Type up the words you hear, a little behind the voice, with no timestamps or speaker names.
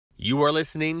You are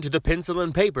listening to the Pencil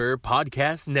and Paper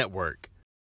Podcast Network.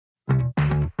 Wake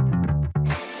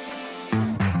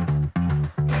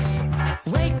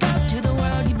up to the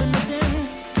world you've been missing.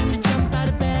 Time to jump out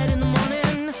of bed in the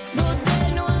morning. No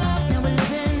day, no life, now we're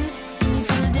living. Can you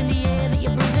feel it in the air that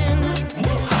you're breathing?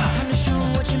 Time to show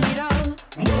 'em what you're made of.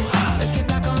 Let's get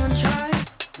back on track.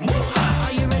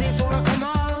 Are you ready for a come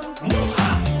on?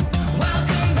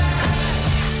 Welcome back.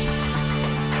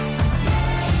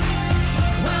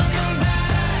 Welcome back.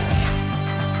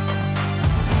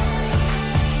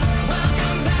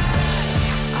 Welcome back.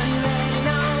 Are you ready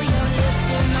now? You're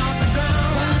lifting off the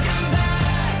ground. Welcome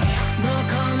back. No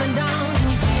calming down. Can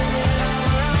you feel it all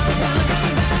around?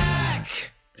 Welcome back.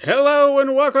 Hello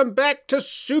and welcome back to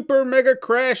Super Mega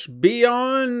Crash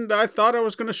Beyond. I thought I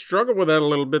was going to struggle with that a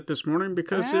little bit this morning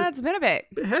because It's been a bit.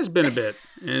 it has been a bit.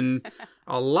 And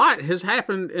a lot has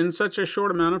happened in such a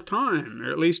short amount of time.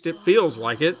 Or at least it feels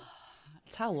like it.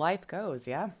 That's how life goes,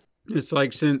 yeah. It's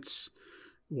like since,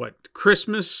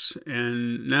 Christmas,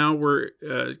 and now we're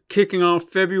kicking off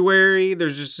February.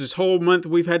 There's just this whole month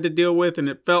we've had to deal with, and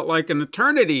it felt like an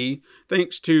eternity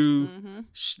thanks to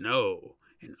snow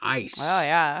and ice. Oh,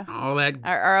 yeah. All that.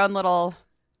 Our own little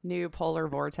new polar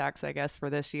vortex, I guess, for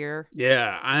this year.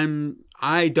 Yeah,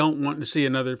 I don't want to see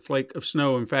another flake of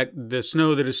snow. In fact, the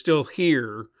snow that is still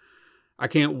here, I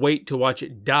can't wait to watch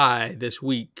it die this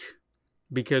week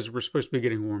because we're supposed to be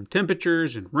getting warm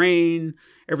temperatures and rain.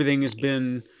 Everything has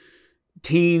been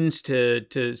teens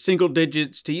to single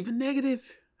digits to even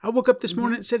negative. I woke up this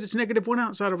morning and said it's -1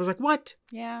 outside. I was like, what?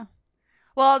 Yeah.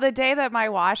 Well, the day that my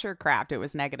washer crapped, it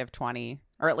was -20,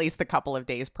 or at least the couple of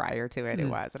days prior to it, it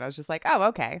was. And I was just like, oh,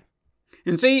 okay.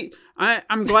 And see,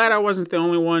 I'm glad I wasn't the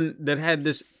only one that had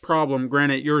this problem.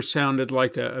 Granted, yours sounded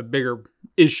like a bigger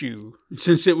issue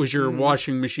since it was your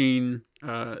washing machine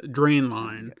drain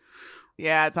line.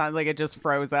 Yeah, it sounds like it just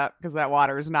froze up because that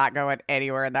water is not going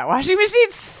anywhere in that washing machine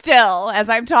still, as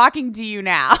I'm talking to you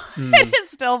now. It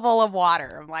is still full of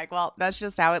water. I'm like, well, that's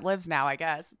just how it lives now, I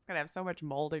guess. It's going to have so much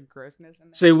mold and grossness in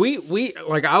there. See, we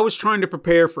I was trying to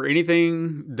prepare for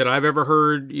anything that I've ever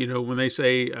heard, when they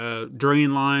say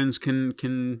drain lines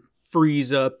can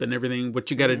freeze up and everything,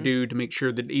 what you got to do to make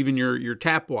sure that even your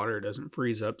tap water doesn't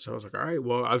freeze up. So I was like, all right,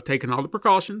 well, I've taken all the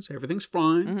precautions. Everything's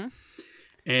fine.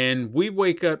 And we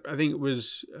wake up, I think it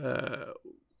was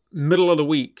middle of the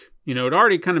week. It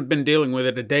already kind of been dealing with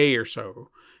it a day or so.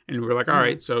 And we were like, all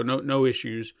right, so no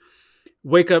issues.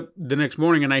 Wake up the next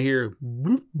morning and I hear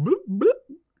bloop, bloop, bloop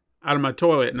out of my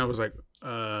toilet. And I was like,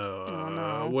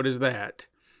 what is that?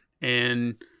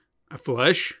 And I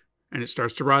flush and it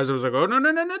starts to rise. I was like, oh, no.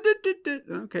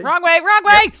 Okay. Wrong way.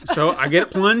 So I get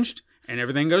it plunged and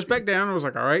everything goes back down. I was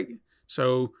like, all right.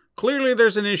 So clearly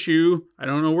there's an issue. I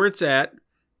don't know where it's at.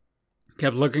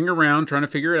 Kept looking around, trying to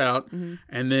figure it out.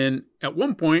 And then at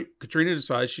one point, Katrina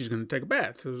decides she's going to take a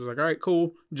bath. I was like, all right,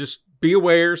 cool. Just be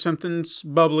aware something's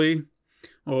bubbly.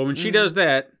 Well, when she does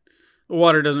that, the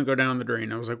water doesn't go down the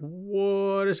drain. I was like,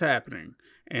 what is happening?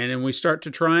 And then we start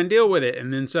to try and deal with it.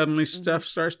 And then suddenly stuff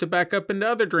starts to back up into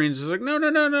other drains. I was like,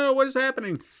 no, what is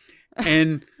happening?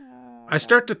 And I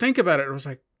start to think about it. I was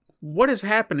like, what is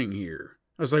happening here?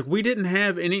 I was like, we didn't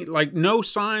have any, no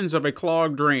signs of a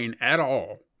clogged drain at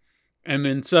all. And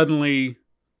then suddenly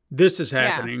this is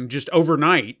happening just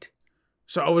overnight.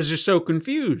 So I was just so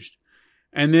confused.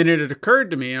 And then it had occurred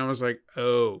to me and I was like,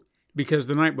 oh, because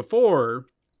the night before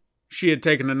she had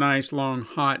taken a nice long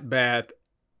hot bath,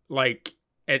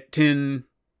 at 10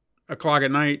 o'clock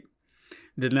at night.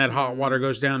 Then that hot water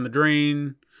goes down the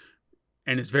drain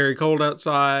and it's very cold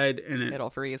outside and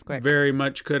It'll freeze quick. Very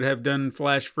much could have done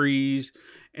flash freeze.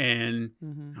 And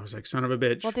I was like, son of a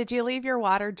bitch. Well, did you leave your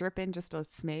water dripping just a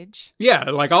smidge? Yeah,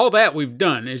 all that we've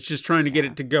done. It's just trying to get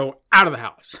it to go out of the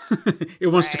house. It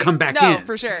wants to come back in. No,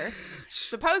 for sure.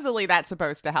 Supposedly that's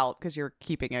supposed to help because you're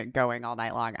keeping it going all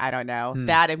night long. I don't know.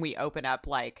 That and we open up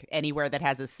anywhere that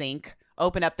has a sink.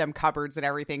 Open up them cupboards and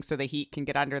everything so the heat can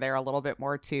get under there a little bit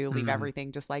more too. Leave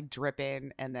everything just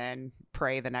dripping and then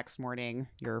pray the next morning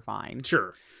you're fine.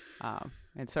 Sure.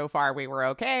 And so far we were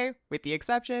okay with the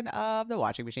exception of the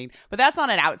washing machine. But that's on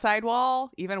an outside wall,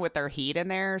 even with their heat in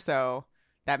there. So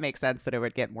that makes sense that it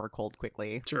would get more cold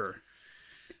quickly. Sure.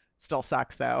 Still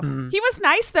sucks though. He was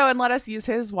nice though and let us use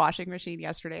his washing machine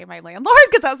yesterday, my landlord,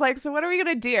 because I was like, so what are we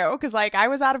going to do? Because I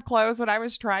was out of clothes when I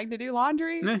was trying to do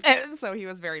laundry. And so he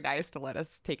was very nice to let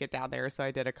us take it down there. So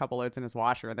I did a couple loads in his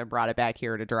washer and then brought it back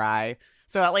here to dry.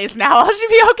 So at least now I should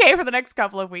be okay for the next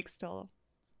couple of weeks till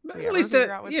at least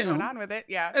figure out what's going on with it.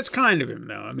 Yeah. That's kind of him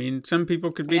though. I mean, some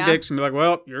people could be dicks and be like,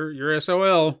 well, you're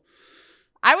SOL.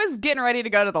 I was getting ready to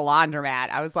go to the laundromat.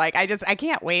 I was like, I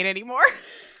can't wait anymore.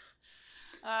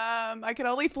 I can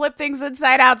only flip things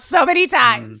inside out so many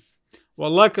times.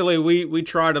 Well, luckily, we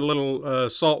tried a little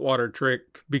saltwater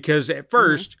trick because at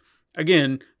first,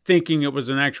 again, thinking it was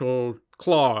an actual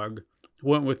clog,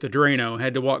 went with the Drano,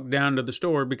 had to walk down to the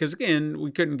store because, again,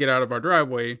 we couldn't get out of our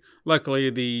driveway. Luckily,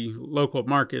 the local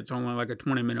market's only like a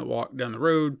 20-minute walk down the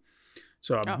road.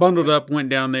 So I bundled up, went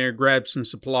down there, grabbed some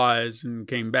supplies, and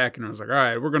came back. And I was like, all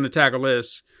right, we're going to tackle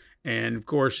this. And, of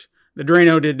course, the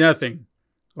Drano did nothing.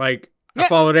 Like, I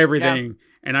followed everything.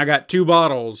 And I got 2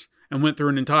 bottles and went through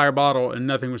an entire bottle, and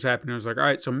nothing was happening. I was like, all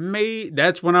right, so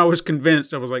that's when I was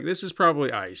convinced. I was like, this is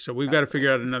probably ice. So we've got to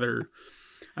figure out another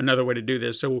way to do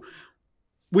this. So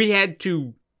we had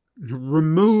to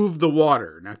remove the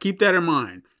water. Now, keep that in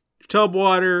mind. Tub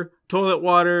water, toilet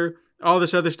water, all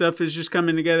this other stuff is just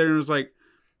coming together, and it was like,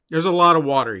 there's a lot of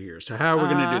water here. So how are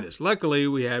we going to do this? Luckily,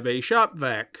 we have a shop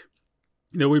vac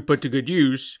that we put to good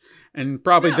use and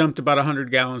probably dumped about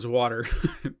 100 gallons of water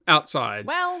outside.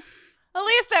 Well, at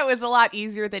least that was a lot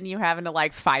easier than you having to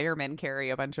like firemen carry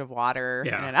a bunch of water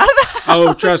in and out of the house.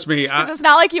 Oh, trust me. Because it's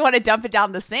not like you want to dump it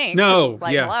down the sink. No.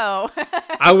 Like, hello.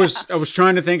 I was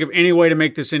trying to think of any way to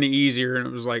make this any easier. And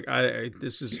it was like,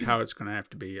 this is how it's going to have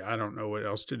to be. I don't know what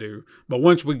else to do. But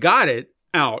once we got it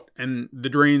out and the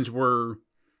drains were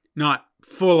not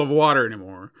full of water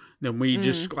anymore, then we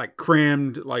just like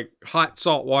crammed like hot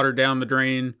salt water down the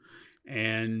drain.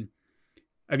 And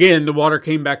again, the water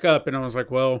came back up and I was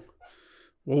like, well,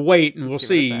 we'll wait and we'll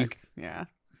see. Yeah.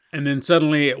 And then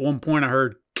suddenly at one point I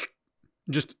heard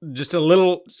just a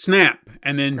little snap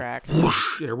and then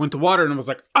whoosh, there went the water and I was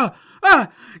like,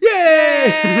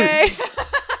 yay!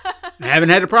 I haven't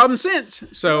had a problem since.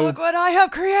 So look what I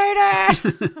have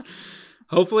created.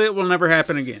 Hopefully it will never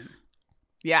happen again.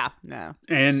 Yeah, no.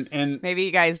 And maybe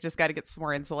you guys just got to get some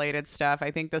more insulated stuff.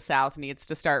 I think the South needs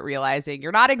to start realizing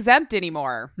you're not exempt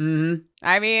anymore. Mm-hmm.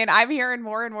 I mean, I'm hearing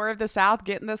more and more of the South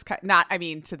getting this,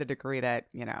 to the degree that,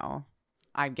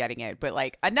 I'm getting it, but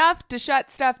like enough to shut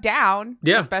stuff down,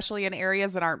 especially in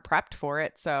areas that aren't prepped for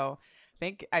it. So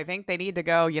I think they need to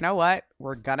go, you know what?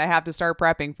 We're going to have to start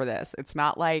prepping for this. It's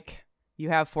not like you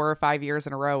have 4 or 5 years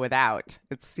in a row without.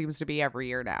 It seems to be every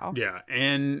year now. Yeah,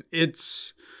 and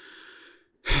it's...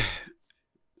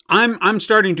 I'm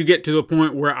starting to get to the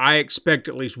point where I expect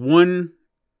at least 1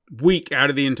 week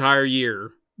out of the entire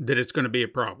year that it's going to be a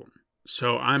problem.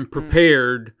 So I'm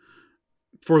prepared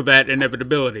for that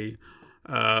inevitability.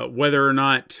 Whether or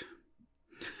not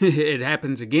it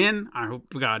happens again, I hope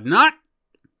to God not.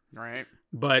 Right.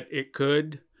 But it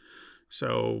could.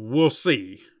 So we'll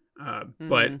see.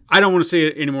 But I don't want to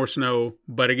see any more snow.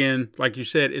 But again, like you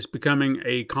said, it's becoming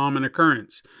a common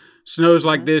occurrence. Snows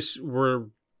like this were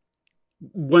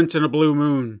once in a blue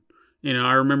moon.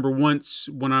 I remember once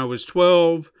when I was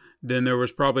 12, then there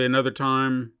was probably another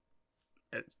time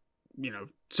at,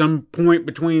 some point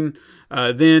between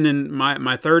then and my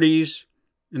 30s.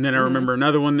 And then I remember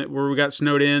another one where we got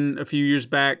snowed in a few years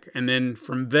back. And then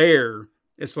from there,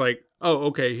 it's like, oh,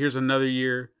 okay, here's another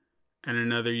year and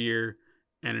another year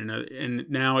and another. And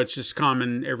now it's just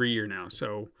common every year now.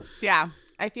 So, yeah,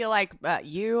 I feel like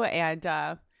you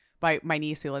and my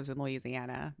niece who lives in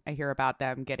Louisiana, I hear about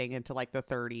them getting into like the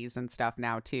 30s and stuff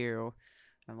now too.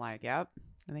 I'm like, yep.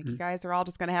 I think you guys are all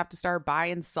just going to have to start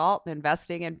buying salt and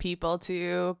investing in people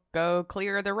to go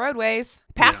clear the roadways.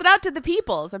 Pass it out to the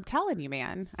peoples. I'm telling you,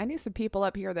 man. I knew some people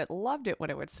up here that loved it when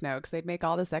it would snow because they'd make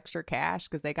all this extra cash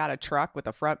because they got a truck with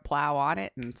a front plow on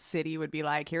it. And city would be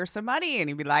like, here's some money. And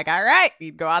he'd be like, all right.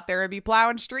 He'd go out there and be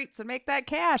plowing streets and make that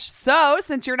cash. So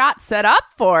since you're not set up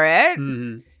for it,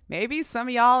 maybe some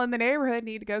of y'all in the neighborhood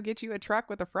need to go get you a truck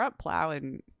with a front plow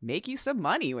and make you some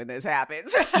money when this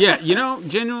happens. Yeah,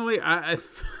 genuinely, I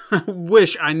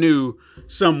wish I knew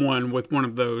someone with one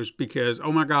of those because,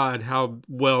 oh my God, how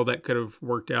well that could have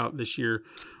worked out this year.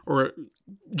 Or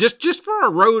just for a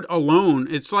road alone,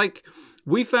 it's like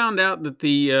we found out that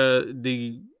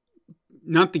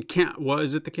not the county,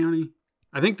 is it the county?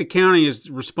 I think the county is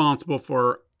responsible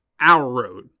for our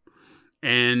road.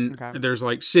 And there's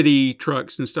like city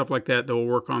trucks and stuff like that will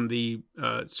work on the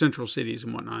central cities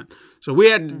and whatnot. So we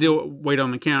had to wait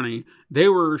on the county. They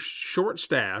were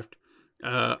short-staffed,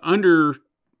 under,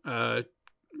 I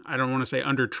don't want to say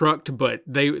under-trucked, but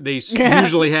they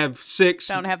usually have 6.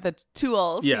 Don't have the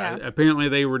tools. Yeah, apparently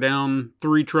they were down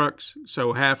 3 trucks,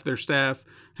 so half their staff,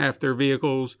 half their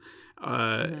vehicles.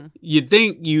 You'd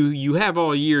think you have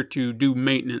all year to do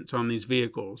maintenance on these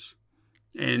vehicles,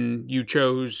 and you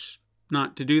chose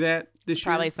not to do that this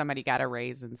Probably year. somebody got a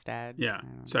raise instead. Yeah. I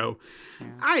don't know. So Yeah.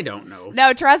 I don't know.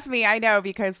 No, trust me, I know,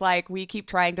 because like we keep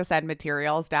trying to send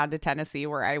materials down to Tennessee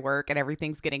where I work, and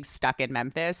everything's getting stuck in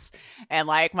Memphis. And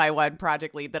like my one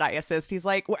project lead that I assist, he's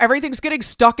like, well, everything's getting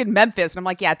stuck in Memphis. And I'm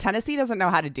like, yeah, Tennessee doesn't know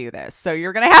how to do this. So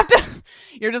you're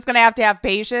just going to have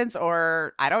patience,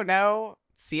 or I don't know,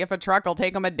 see if a truck will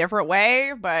take them a different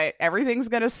way, but everything's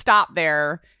going to stop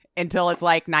there until it's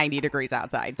like 90 degrees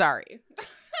outside. Sorry.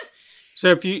 So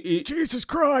if you Jesus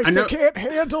Christ, I know- they can't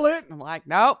handle it. I'm like,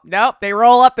 nope. They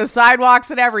roll up the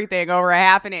sidewalks and everything over a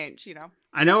half an inch,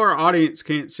 I know our audience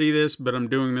can't see this, but I'm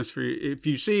doing this for you. If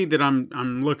you see that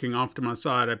I'm looking off to my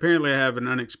side, apparently I have an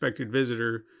unexpected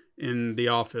visitor in the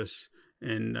office,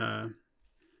 and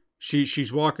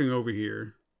she's walking over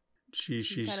here.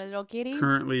 She's got a little kitty?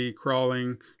 currently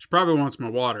crawling. She probably wants my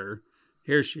water.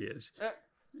 Here she is.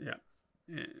 Yeah.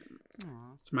 And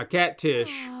it's my cat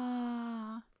Tish,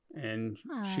 Aw. and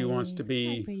she wants to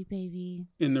be pretty baby.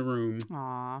 in the room,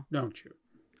 Aw. don't you?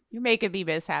 You're making me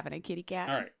miss having a kitty cat.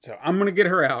 All right, so I'm gonna get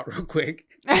her out real quick.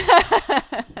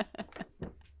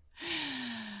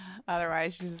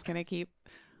 Otherwise, she's just going to keep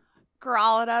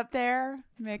crawling up there,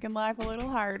 making life a little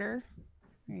harder.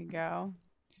 There you go.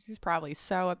 She's probably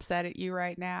so upset at you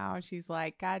right now. She's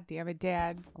like, God damn it,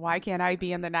 Dad. Why can't I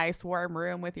be in the nice warm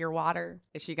room with your water?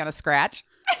 Is she going to scratch?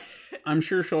 I'm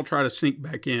sure she'll try to sneak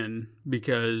back in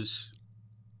because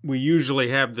we usually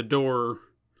have the door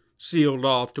sealed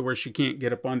off to where she can't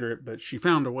get up under it, but she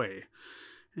found a way.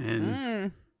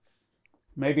 And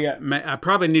maybe I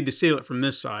probably need to seal it from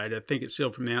this side. I think it's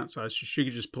sealed from the outside, so she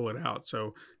could just pull it out.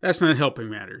 So that's not helping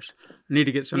matters. I need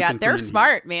to get something. Yeah, they're from in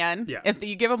smart, man. Yeah. If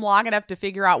you give them long enough to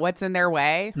figure out what's in their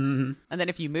way, here. and then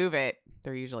if you move it,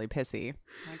 they're usually pissy.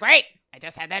 Like, great, I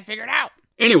just had that figured out.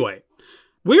 Anyway,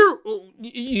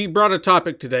 you brought a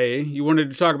topic today. You wanted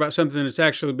to talk about something that's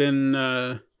actually been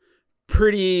a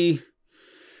pretty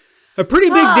big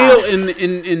deal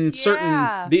in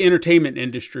certain the entertainment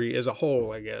industry as a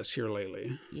whole, I guess, here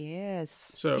lately.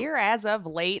 Yes. So- here as of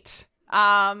late,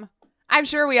 I'm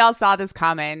sure we all saw this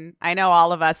coming. I know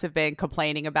all of us have been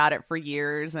complaining about it for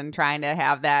years and trying to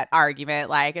have that argument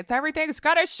like everything's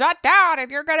gonna shut down and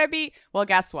you're gonna be, well,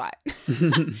 guess what?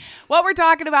 What we're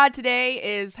talking about today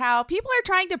is how people are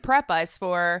trying to prep us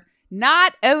for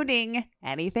not owning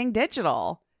anything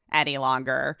digital any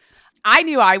longer. I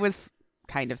knew I was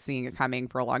kind of seeing it coming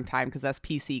for a long time because us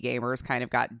PC gamers kind of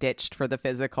got ditched for the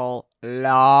physical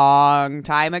long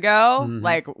time ago.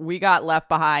 Like we got left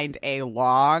behind a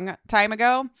long time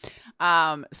ago.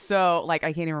 So like I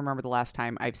can't even remember the last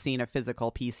time I've seen a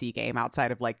physical PC game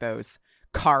outside of like those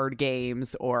card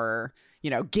games or,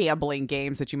 gambling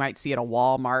games that you might see at a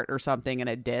Walmart or something in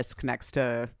a disc next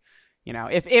to,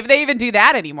 if they even do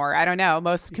that anymore. I don't know.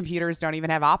 Most computers don't even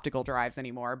have optical drives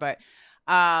anymore, but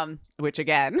which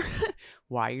again,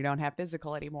 why you don't have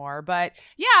physical anymore. But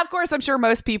yeah, of course, I'm sure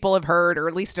most people have heard, or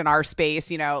at least in our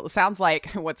space, sounds like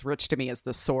what's rich to me is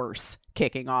The Source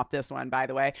kicking off this one, by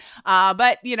the way.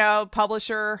 But,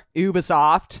 publisher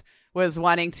Ubisoft was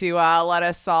wanting to let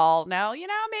us all know,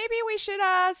 maybe we should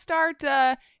start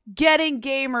getting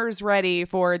gamers ready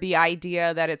for the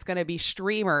idea that it's going to be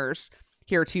streamers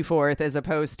heretofore as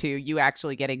opposed to you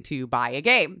actually getting to buy a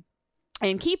game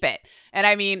and keep it. And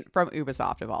I mean, from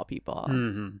Ubisoft of all people,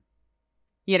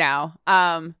 they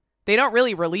don't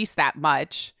really release that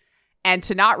much. And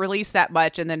to not release that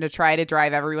much and then to try to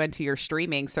drive everyone to your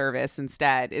streaming service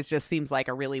instead, it just seems like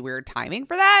a really weird timing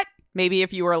for that. Maybe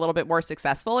if you were a little bit more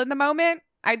successful in the moment,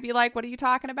 I'd be like, what are you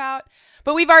talking about?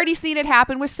 But we've already seen it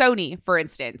happen with Sony, for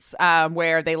instance,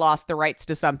 where they lost the rights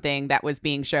to something that was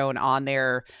being shown on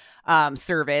their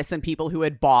service, and people who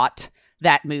had bought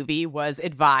that movie was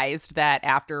advised that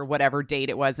after whatever date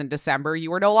it was in December, you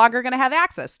were no longer going to have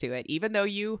access to it, even though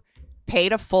you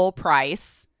paid a full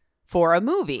price for a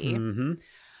movie.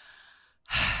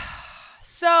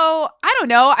 So I don't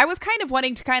know. I was kind of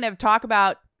wanting to kind of talk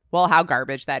about, well, how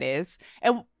garbage that is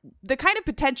and the kind of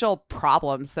potential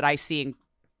problems that I see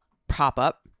pop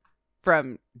up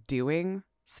from doing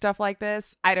stuff like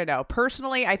this. I don't know.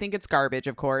 Personally, I think it's garbage,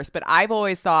 of course, but I've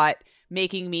always thought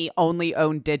making me only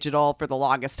own digital for the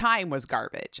longest time was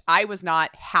garbage. I was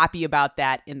not happy about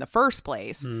that in the first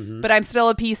place, but I'm still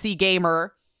a PC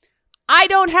gamer. I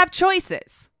don't have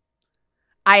choices.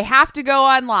 I have to go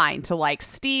online to like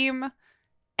Steam,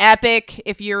 Epic,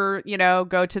 if you're,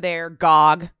 go to their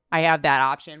GOG. I have that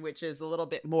option, which is a little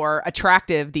bit more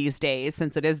attractive these days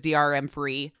since it is DRM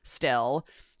free still.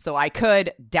 So I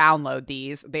could download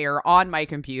these. They are on my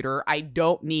computer. I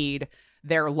don't need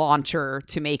their launcher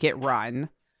to make it run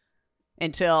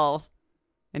until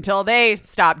until they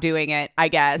stop doing it, I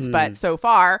guess. But so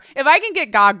far, if I can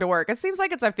get GOG to work, it seems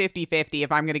like it's a 50-50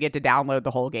 if I'm going to get to download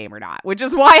the whole game or not, which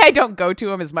is why I don't go to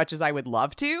them as much as I would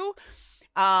love to.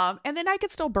 And then I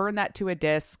could still burn that to a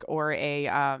disc or a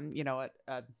I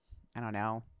don't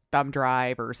know, thumb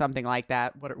drive or something like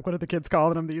that. What are the kids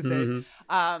calling them these days?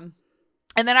 And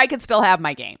then I could still have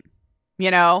my game,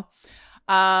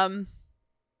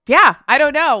 Yeah, I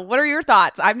don't know. What are your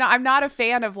thoughts? I'm not a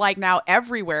fan of like now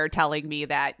everywhere telling me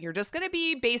that you're just going to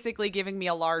be basically giving me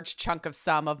a large chunk of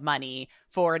sum of money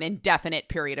for an indefinite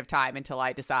period of time until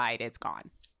I decide it's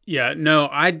gone. Yeah, no,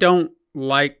 I don't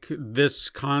like this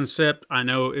concept. I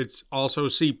know it's also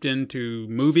seeped into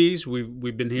movies.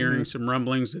 We've been hearing some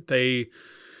rumblings that they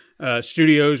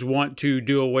studios want to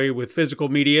do away with physical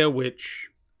media, which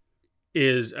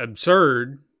is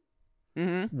absurd.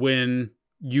 When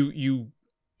you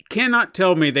cannot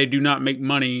tell me they do not make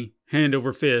money hand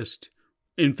over fist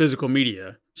in physical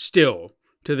media still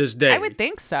to this day. I would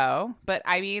think so, but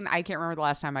I mean, I can't remember the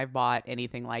last time I bought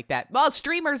anything like that. Well,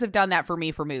 streamers have done that for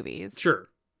me for movies. Sure.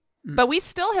 But we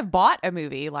still have bought a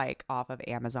movie like off of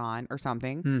Amazon or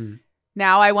something.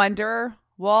 Now I wonder,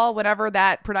 well, whenever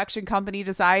that production company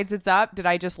decides it's up, did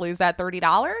I just lose that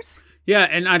 $30? Yeah,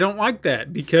 and I don't like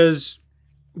that because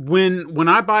when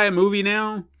I buy a movie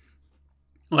now,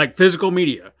 like physical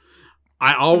media,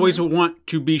 I always want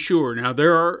to be sure. Now,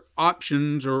 there are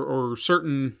options or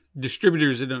certain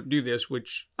distributors that don't do this,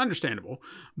 which understandable,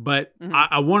 but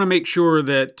I want to make sure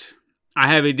that I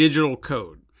have a digital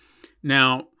code.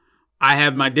 Now, I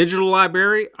have my digital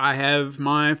library, I have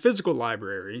my physical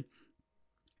library,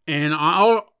 and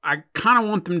I kind of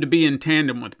want them to be in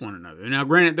tandem with one another. Now,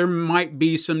 granted, there might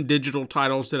be some digital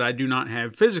titles that I do not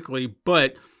have physically,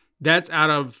 but that's out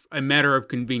of a matter of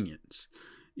convenience.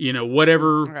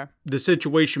 Whatever the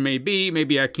situation may be,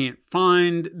 maybe I can't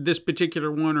find this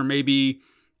particular one or maybe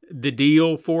the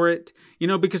deal for it,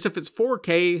 because if it's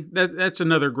 4K, that's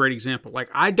another great example. Like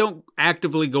I don't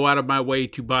actively go out of my way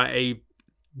to buy a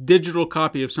digital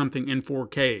copy of something in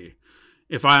 4K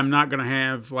if I'm not going to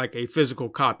have like a physical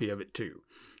copy of it too,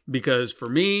 because for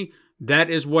me, that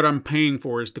is what I'm paying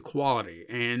for is the quality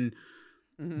and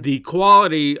the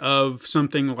quality of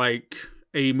something like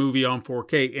a movie on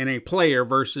 4K in a player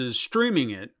versus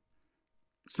streaming it.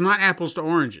 It's not apples to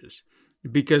oranges.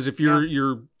 Because if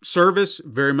your service,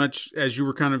 very much as you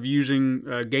were kind of using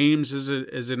games as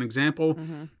an example,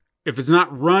 if it's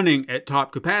not running at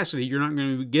top capacity, you're not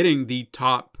going to be getting the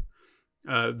top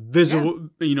visual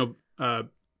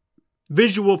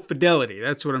fidelity.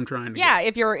 That's what I'm trying to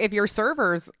get. If your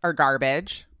servers are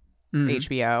garbage,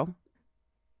 HBO,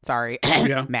 sorry,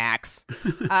 Max.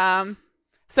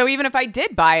 So even if I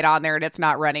did buy it on there and it's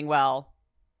not running well,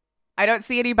 I don't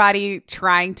see anybody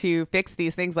trying to fix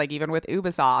these things. Like even with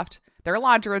Ubisoft, their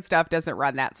launcher and stuff doesn't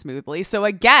run that smoothly. So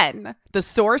again, the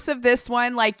source of this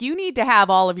one, like you need to have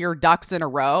all of your ducks in a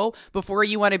row before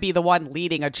you want to be the one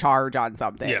leading a charge on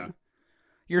something. Yeah.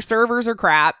 Your servers are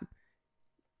crap.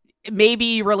 Maybe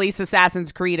you release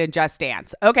Assassin's Creed and Just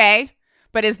Dance. Okay.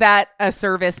 But is that a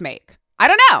service make? I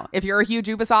don't know. If you're a huge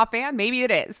Ubisoft fan, maybe it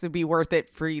is. It'd be worth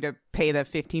it for you to pay the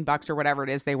 $15 or whatever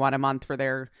it is they want a month for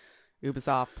their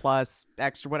Ubisoft Plus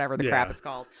extra, whatever the crap it's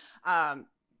called.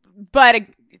 But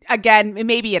again,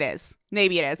 maybe it is.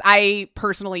 Maybe it is. I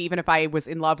personally, even if I was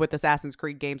in love with Assassin's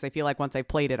Creed games, I feel like once I've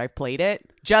played it, I've played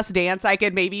it. Just Dance, I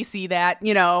could maybe see that,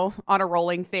 on a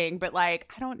rolling thing. But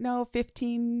like, I don't know,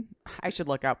 15. I should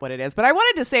look up what it is. But I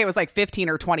wanted to say it was like 15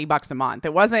 or $20 a month.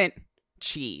 It wasn't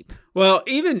cheap. Well,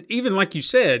 even like you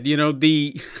said,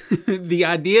 the the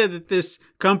idea that this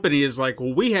company is like,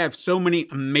 well, we have so many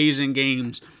amazing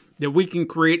games that we can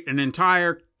create an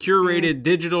entire curated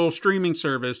digital streaming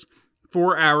service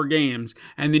for our games,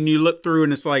 and then you look through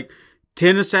and it's like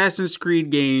 10 Assassin's Creed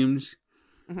games,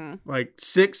 like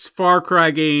 6 Far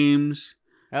Cry games.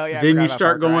 Oh yeah. Then you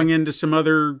start going into some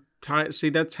other. See,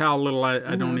 that's how little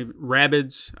I don't even.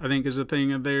 Rabbids, I think, is a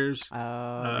thing of theirs.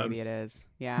 Oh, maybe it is.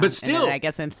 Yeah. But still. I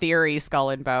guess in theory,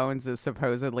 Skull and Bones is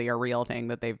supposedly a real thing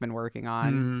that they've been working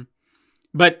on.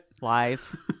 But.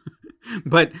 Lies.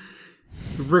 But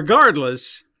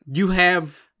regardless, you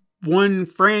have one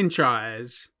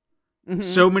franchise,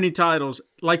 so many titles.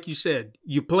 Like you said,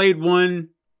 you played one,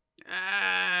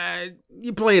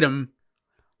 you played them.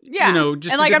 Yeah.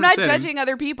 Just and like, I'm not setting. judging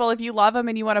other people. If you love them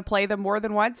and you want to play them more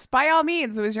than once, by all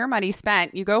means, it was your money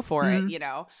spent. You go for it.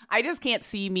 I just can't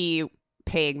see me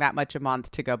paying that much a month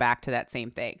to go back to that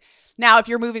same thing. Now, if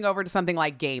you're moving over to something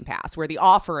like Game Pass, where the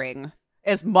offering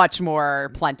is much more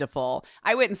plentiful,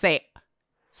 I wouldn't say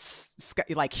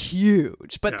like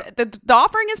huge, but the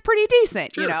offering is pretty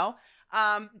decent, Sure.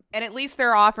 And at least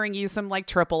they're offering you some like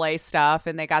AAA stuff,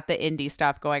 and they got the indie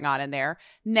stuff going on in there.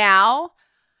 Now,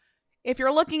 if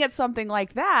you're looking at something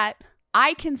like that,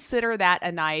 I consider that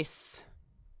a nice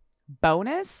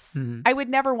bonus. Mhm. I would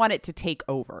never want it to take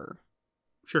over.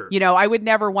 Sure. You know, I would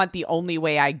never want the only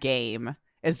way I game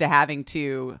is to having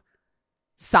to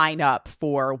sign up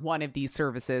for one of these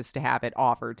services to have it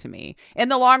offered to me. In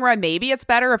the long run, maybe it's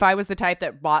better if I was the type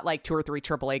that bought like 2 or 3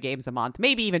 AAA games a month,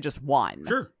 maybe even just one.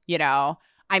 Sure. You know,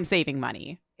 I'm saving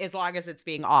money as long as it's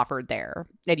being offered there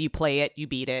and you play it, you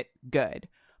beat it, good.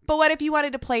 But what if you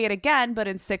wanted to play it again, but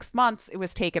in 6 months it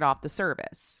was taken off the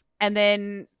service? And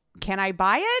then can I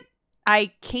buy it?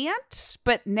 I can't,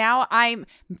 but now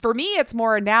for me, it's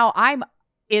more now I'm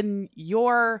in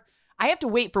I have to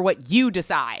wait for what you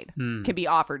decide can be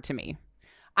offered to me.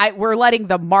 We're letting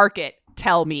the market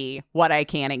tell me what I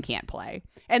can and can't play.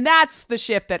 And that's the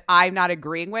shift that I'm not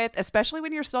agreeing with, especially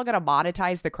when you're still going to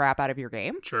monetize the crap out of your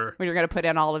game. Sure. When you're going to put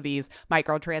in all of these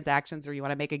microtransactions, or you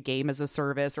want to make a game as a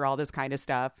service or all this kind of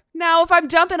stuff. Now, if I'm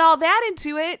dumping all that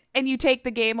into it and you take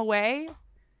the game away,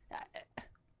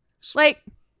 like,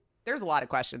 there's a lot of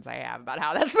questions I have about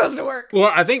how that's supposed to work.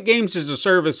 Well, I think games as a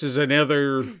service is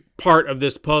another part of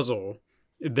this puzzle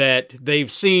that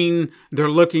they've seen, they're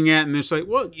looking at, and they're like,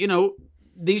 well, you know,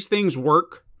 these things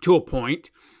work to a point.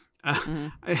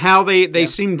 How they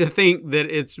seem to think that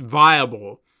it's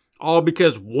viable, all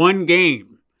because one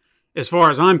game, as far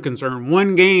as I'm concerned,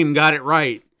 one game got it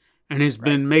right and has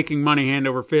been making money hand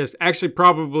over fist. Actually,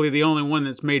 probably the only one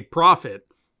that's made profit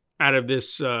out of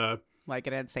this. Like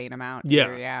an insane amount. Yeah.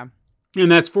 Too, yeah. And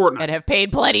that's Fortnite. And have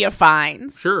paid plenty of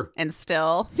fines. Sure. And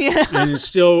still. And is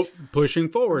still pushing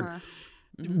forward.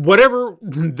 Whatever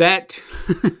that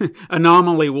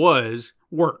anomaly was,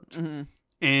 worked.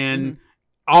 And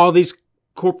all these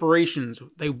corporations,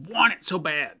 they want it so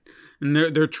bad. And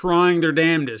they're trying their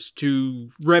damnedest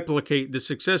to replicate the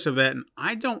success of that. And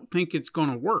I don't think it's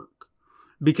going to work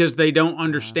because they don't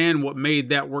understand what made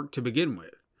that work to begin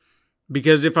with.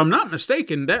 Because if I'm not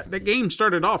mistaken, that game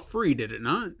started off free, did it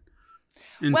not?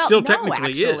 And well, still no, technically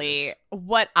actually, is.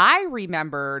 What I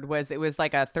remembered was it was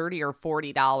like a $30 or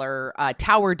 $40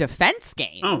 tower defense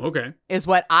game. Oh, okay. Is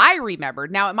what I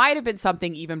remembered. Now, it might have been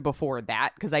something even before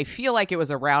that, because I feel like it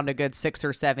was around a good 6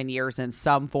 or 7 years in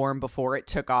some form before it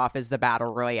took off as the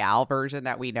Battle Royale version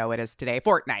that we know it is today.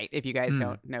 Fortnite, if you guys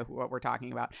don't know what we're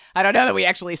talking about. I don't know that we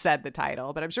actually said the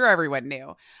title, but I'm sure everyone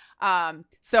knew.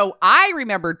 So I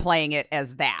remembered playing it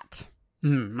as that.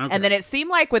 Okay. And then it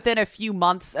seemed like within a few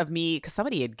months of me, because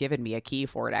somebody had given me a key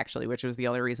for it, actually, which was the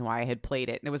only reason why I had played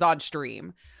it. And it was on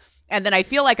stream. And then I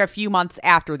feel like a few months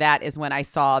after that is when I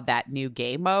saw that new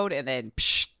game mode. And then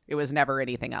it was never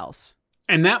anything else.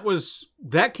 And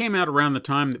that came out around the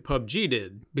time that PUBG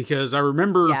did. Because I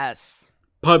remember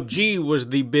PUBG was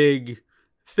the big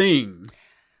thing.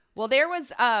 Well, there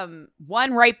was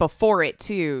one right before it,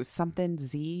 too. Something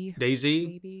Z. DayZ?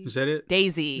 Maybe? Is that it?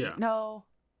 DayZ. Yeah. No,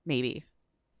 maybe.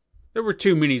 There were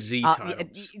too many Z titles.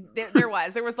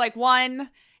 There was like one,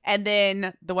 and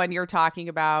then the one you're talking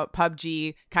about,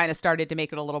 PUBG, kind of started to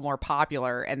make it a little more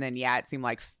popular, and then it seemed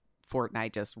like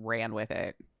Fortnite just ran with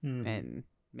it and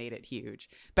made it huge.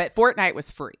 But Fortnite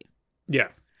was free. Yeah,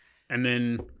 and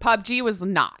then PUBG was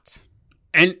not.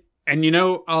 And you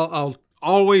know, I'll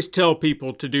always tell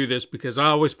people to do this because I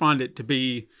always find it to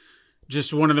be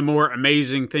just one of the more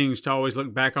amazing things to always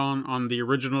look back on the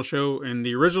original show and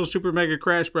the original Super Mega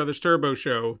Crash Brothers Turbo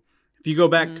show. If you go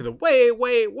back to the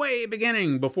way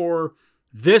beginning before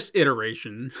this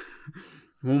iteration,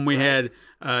 when we had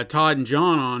Todd and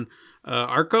John on,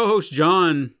 our co-host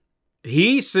John,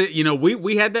 he said, you know,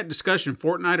 we had that discussion,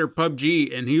 Fortnite or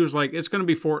PUBG, and he was like, it's going to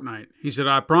be Fortnite. He said,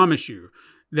 I promise you,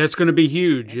 that's going to be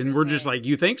huge. And we're just like,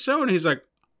 you think so? And he's like,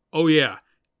 oh yeah.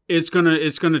 It's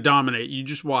gonna dominate. You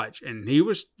just watch. And he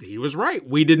was right.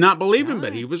 We did not believe him,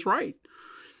 but he was right.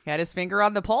 He had his finger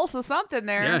on the pulse of something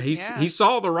there. Yeah, he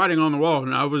saw the writing on the wall,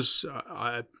 and I was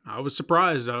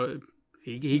surprised.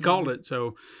 He called it.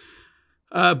 So,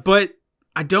 but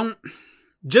I don't.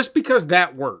 Just because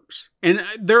that works, and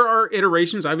there are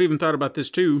iterations. I've even thought about this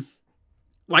too,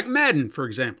 like Madden, for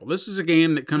example. This is a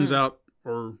game that comes out,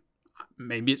 or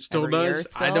maybe it still does.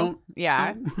 I don't.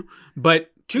 Yeah,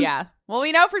 but. Yeah. Well,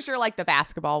 we know for sure, like the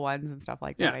basketball ones and stuff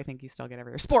like that. Yeah. I think you still get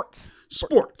everywhere. Sports.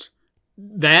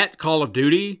 That, Call of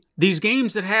Duty, these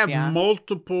games that have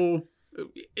multiple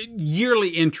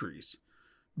yearly entries.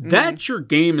 That's your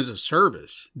game as a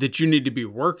service that you need to be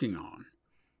working on.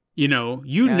 You know,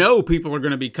 know people are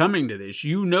going to be coming to this.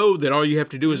 You know that all you have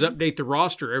to do is update the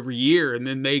roster every year, and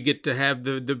then they get to have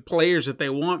the players that they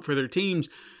want for their teams.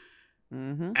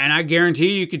 And I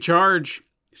guarantee you could charge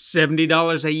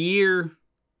 $70 a year,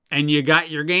 and you got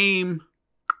your game.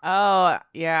 Oh,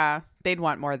 yeah. They'd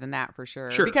want more than that for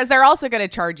sure. Sure. Because they're also going to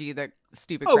charge you the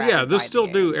stupid crap. Oh, yeah. They'll still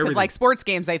do everything. Because, like, sports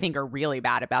games, I think, are really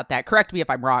bad about that. Correct me if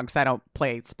I'm wrong, because I don't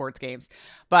play sports games.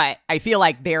 But I feel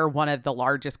like they're one of the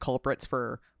largest culprits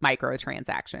for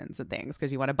microtransactions and things.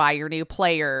 Because you want to buy your new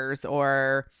players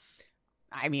or...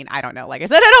 I mean, I don't know. Like I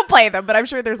said, I don't play them, but I'm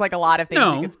sure there's like a lot of things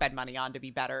you can spend money on to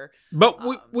be better. But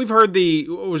we've heard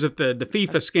what was it, the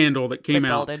FIFA scandal that came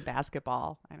out. Golden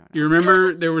basketball. I don't know. You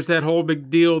remember there was that whole big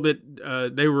deal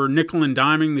that they were nickel and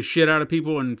diming the shit out of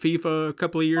people in FIFA a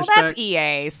couple of years back? That's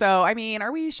EA. So, I mean,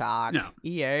 are we shocked? No.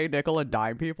 EA, nickel and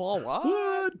dime people?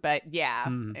 What? But yeah,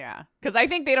 yeah. Because I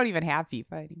think they don't even have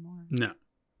FIFA anymore. No.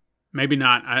 Maybe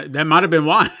not. That might have been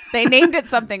why. They named it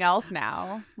something else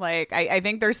now. Like, I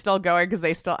think they're still going because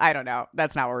they still, I don't know.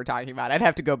 That's not what we're talking about. I'd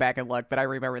have to go back and look, but I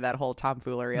remember that whole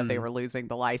tomfoolery of they were losing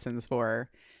the license for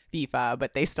FIFA,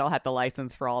 but they still had the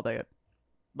license for all the,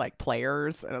 like,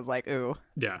 players. And I was like, ooh.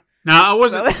 Yeah. Now, I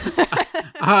wasn't,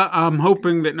 I'm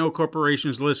hoping that no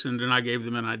corporations listened and I gave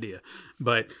them an idea.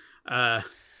 But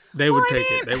they would take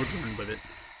it. They would run with it.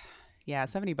 Yeah,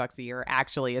 $70 a year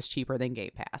actually is cheaper than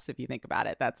Game Pass if you think about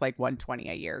it. That's like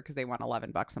 $120 a year because they want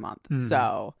 $11 a month.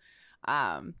 So,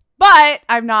 but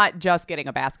I'm not just getting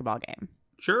a basketball game.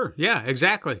 Sure. Yeah,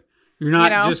 exactly. You're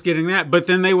not just getting that. But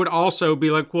then they would also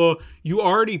be like, well, you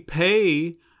already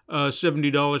pay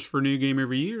 $70 for a new game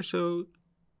every year, so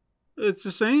it's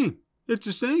the same. It's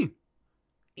the same.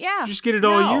 Yeah. Just get it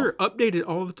all year, update it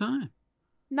all the time.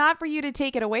 Not for you to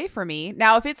take it away from me.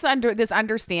 Now, if it's under this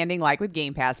understanding, like with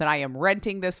Game Pass, and I am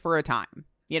renting this for a time,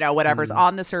 you know, whatever's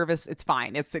on the service, it's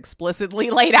fine. It's explicitly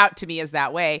laid out to me as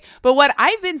that way. But what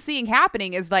I've been seeing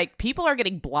happening is like people are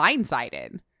getting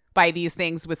blindsided by these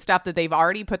things with stuff that they've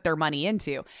already put their money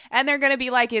into. And they're going to be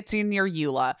like, it's in your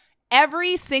EULA.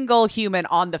 Every single human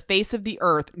on the face of the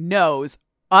earth knows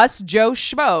us Joe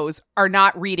Schmoes are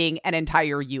not reading an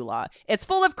entire EULA. It's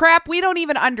full of crap we don't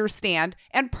even understand,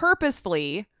 and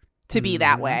purposefully to be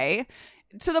that way,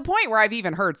 to the point where I've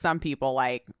even heard some people,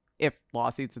 like, if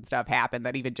lawsuits and stuff happen,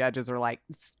 that even judges are like,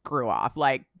 screw off.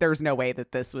 Like, there's no way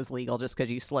that this was legal just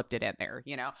because you slipped it in there,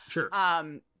 you know? Sure.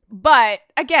 But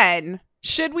again,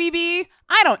 should we be?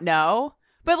 I don't know.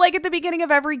 But like at the beginning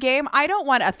of every game, I don't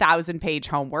want 1,000-page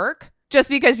homework. Just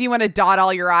because you want to dot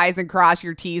all your I's and cross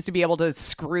your T's to be able to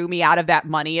screw me out of that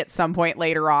money at some point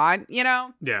later on, you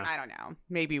know? Yeah. I don't know.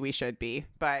 Maybe we should be.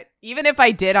 But even if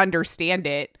I did understand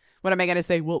it, what am I going to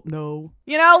say? Well, no.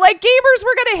 You know, like gamers,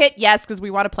 we're going to hit yes because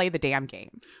we want to play the damn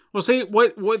game. Well, see,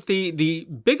 what the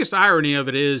biggest irony of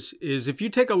it is if you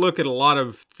take a look at a lot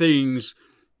of things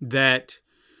that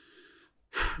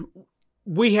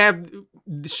we have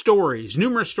stories,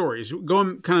 numerous stories,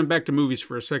 going kind of back to movies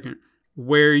for a second,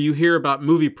 where you hear about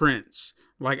movie prints,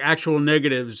 like actual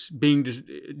negatives being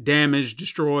damaged,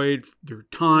 destroyed through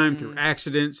time, through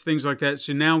accidents, things like that.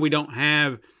 So now we don't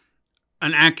have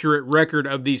an accurate record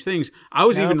of these things. I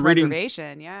was even reading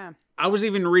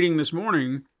this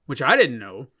morning, which I didn't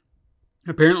know.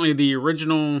 Apparently the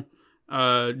original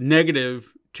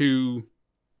negative to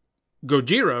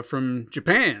Gojira from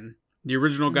Japan, the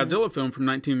original Godzilla film from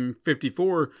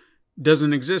 1954,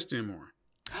 doesn't exist anymore.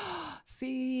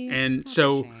 See? And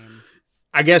so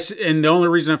I guess, and the only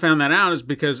reason I found that out is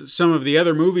because some of the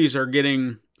other movies are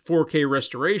getting 4K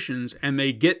restorations and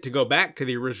they get to go back to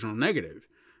the original negative.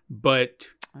 But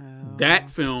that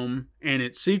film and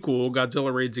its sequel,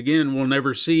 Godzilla Raids Again, will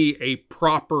never see a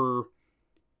proper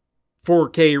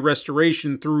 4K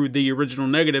restoration through the original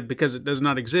negative because it does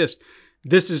not exist.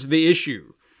 This is the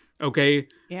issue. Okay?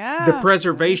 Yeah. The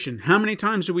preservation. How many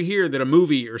times do we hear that a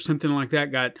movie or something like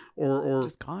that got, or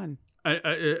just gone,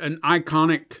 an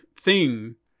iconic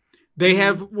thing? They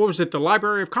have, what was it, the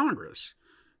Library of Congress.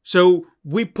 So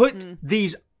we put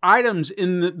these items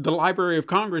in the Library of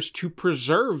Congress to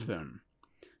preserve them.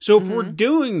 So if we're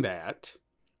doing that,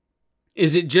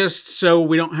 is it just so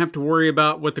we don't have to worry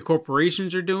about what the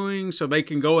corporations are doing so they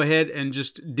can go ahead and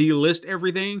just delist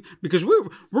everything? Because we're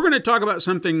going to talk about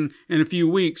something in a few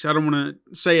weeks. I don't want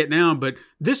to say it now, but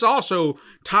this also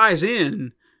ties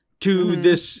in to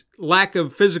this lack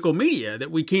of physical media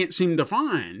that we can't seem to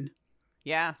find.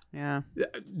 Yeah. Kind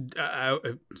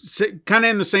of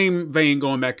in the same vein,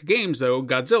 going back to games, though,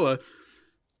 Godzilla,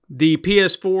 the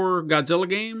PS4 Godzilla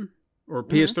game, or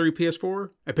PS3, PS4,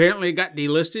 apparently it got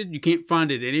delisted. You can't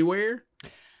find it anywhere.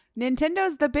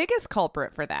 Nintendo's the biggest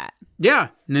culprit for that. Yeah,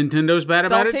 Nintendo's bad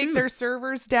about it, too. They'll take their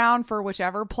servers down for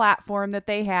whichever platform that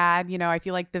they had. You know, I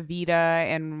feel like the Vita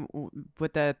and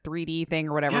with the 3D thing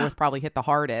or whatever was probably hit the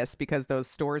hardest because those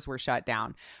stores were shut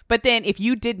down. But then if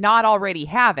you did not already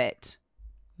have it,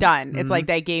 Done. It's like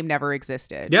that game never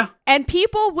existed. Yeah. And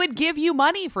people would give you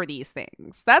money for these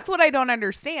things. That's what I don't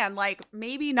understand. Like,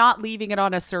 maybe not leaving it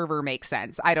on a server makes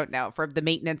sense. I don't know. For the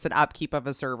maintenance and upkeep of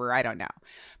a server, I don't know.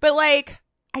 But like,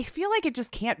 I feel like it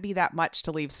just can't be that much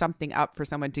to leave something up for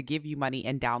someone to give you money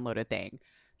and download a thing.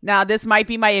 Now, this might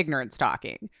be my ignorance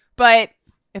talking, but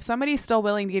if somebody's still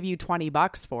willing to give you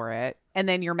 $20 for it and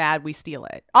then you're mad we steal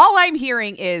it, all I'm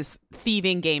hearing is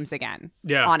thieving games again.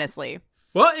 Yeah. Honestly.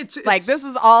 Well, it's like, this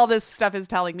is all this stuff is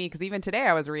telling me, because even today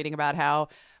I was reading about how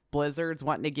Blizzard's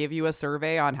wanting to give you a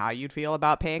survey on how you'd feel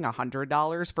about paying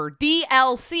 $100 for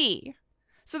DLC.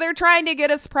 So they're trying to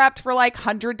get us prepped for like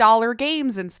 $100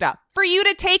 games and stuff. For you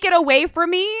to take it away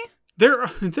from me?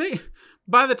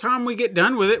 By the time we get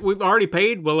done with it, we've already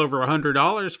paid well over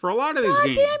 $100 for a lot of these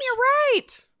games. Damn, you're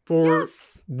right.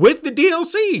 With the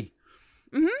DLC.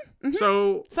 Mm-hmm, mm-hmm.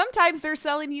 So sometimes they're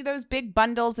selling you those big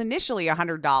bundles initially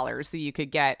 $100 so you could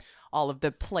get all of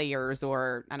the players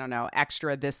or, I don't know,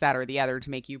 extra this, that, or the other to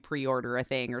make you pre-order a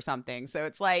thing or something. So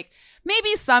it's like,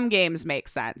 maybe some games make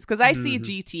sense, because I see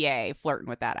GTA flirting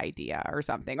with that idea or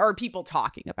something, or people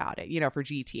talking about it, for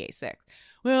GTA 6.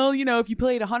 Well, if you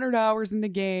played 100 hours in the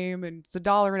game and it's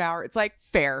 $1 an hour, it's like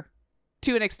fair.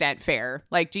 To an extent, fair.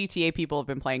 Like, GTA people have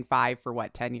been playing 5 for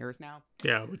 10 years now?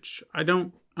 Yeah, which I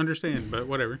don't understand, but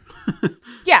whatever.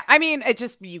 Yeah, I mean, it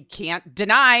just, you can't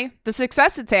deny the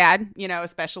success it's had,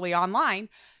 especially online.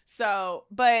 So,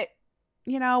 but,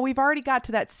 we've already got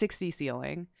to that 60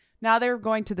 ceiling. Now they're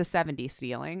going to the 70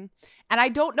 ceiling. And I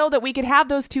don't know that we could have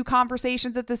those two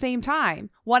conversations at the same time,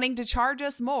 wanting to charge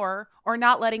us more or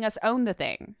not letting us own the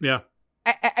thing. Yeah.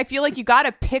 I feel like you got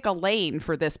to pick a lane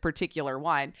for this particular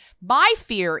one. My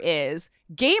fear is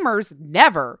gamers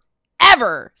never,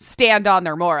 ever stand on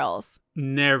their morals.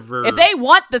 Never. If they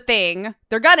want the thing,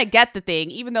 they're going to get the thing,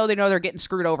 even though they know they're getting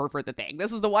screwed over for the thing.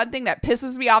 This is the one thing that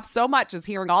pisses me off so much, is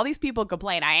hearing all these people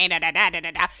complain,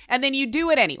 and then you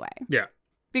do it anyway. Yeah.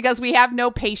 Because we have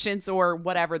no patience or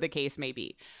whatever the case may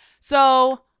be.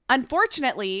 So,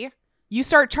 unfortunately, you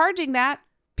start charging that,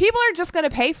 people are just going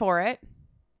to pay for it.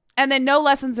 And then no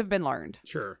lessons have been learned.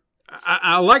 Sure.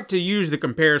 I like to use the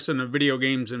comparison of video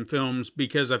games and films,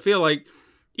 because I feel like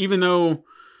even though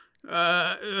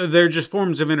they're just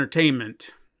forms of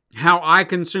entertainment, how I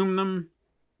consume them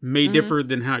may differ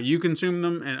than how you consume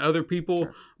them and other people.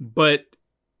 Sure. But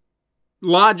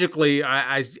logically,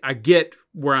 I get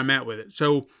where I'm at with it.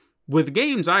 So with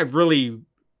games, I've really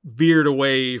veered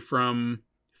away from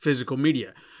physical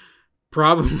media.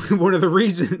 Probably one of the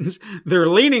reasons they're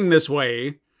leaning this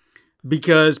way,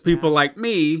 because people like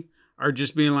me are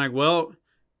just being like, well,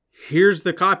 here's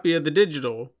the copy of the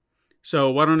digital, so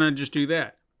why don't I just do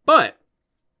that? But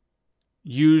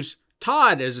use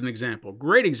Todd as an example.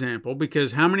 Great example,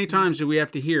 because how many times do we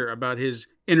have to hear about his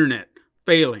internet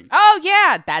failing? Oh,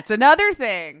 yeah, that's another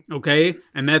thing. Okay,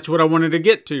 and that's what I wanted to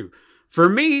get to. For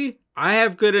me, I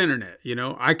have good internet.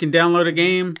 I can download a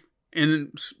game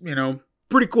and,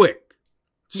 pretty quick.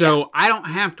 So I don't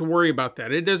have to worry about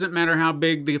that. It doesn't matter how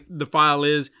big the file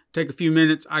is. Take a few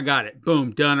minutes. I got it.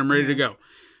 Boom. Done. I'm ready to go.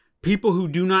 People who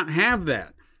do not have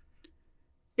that,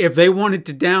 if they wanted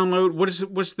to download,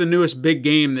 what's the newest big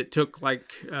game that took like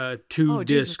 2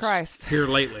 discs here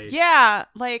lately? Yeah.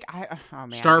 Like,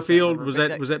 man. Starfield, was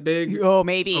that big? Oh,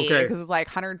 maybe. Okay. Because it's like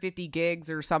 150 gigs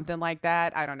or something like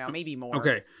that. I don't know. Maybe more.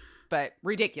 Okay. But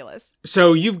ridiculous.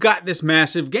 So you've got this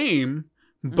massive game,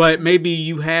 but maybe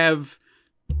you have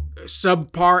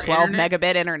subpar 12 internet.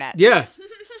 megabit internet. Yeah.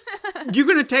 You're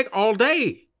going to take all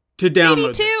day to download.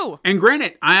 Maybe 2. And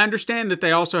granted, I understand that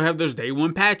they also have those day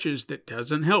one patches that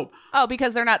doesn't help. Oh,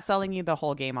 because they're not selling you the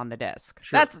whole game on the disc.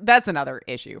 Sure. That's another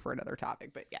issue for another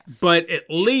topic, but yeah. But at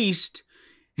least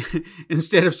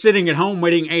instead of sitting at home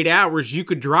waiting 8 hours, you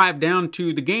could drive down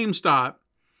to the GameStop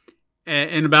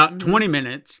in about 20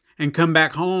 minutes and come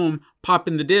back home, pop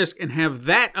in the disc, and have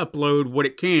that upload what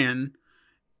it can.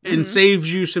 And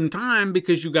saves you some time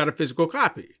because you got a physical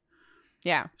copy.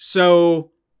 Yeah.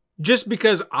 So just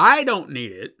because I don't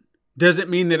need it doesn't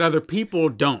mean that other people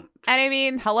don't. And I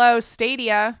mean, hello,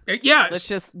 Stadia. Yes. Let's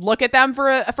just look at them for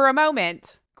a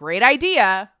moment. Great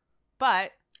idea, but.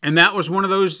 And that was one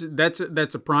of those. That's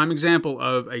a prime example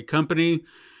of a company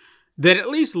that, at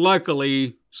least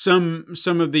luckily, some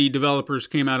of the developers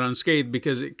came out unscathed,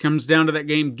 because it comes down to that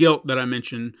game Guilt that I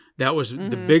mentioned. That was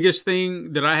the biggest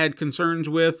thing that I had concerns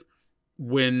with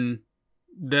when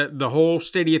the whole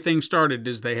Stadia thing started,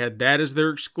 is they had that as their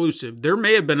exclusive. There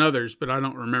may have been others, but I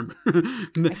don't remember.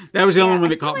 That was the only one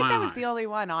that caught my eye. That was the only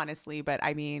one, honestly, but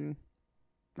I mean,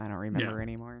 I don't remember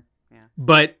anymore. Yeah.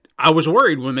 But I was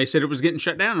worried when they said it was getting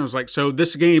shut down. I was like, so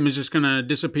this game is just going to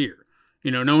disappear.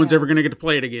 No one's ever going to get to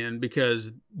play it again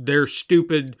because their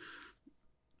stupid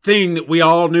thing that we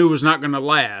all knew was not going to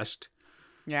last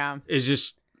is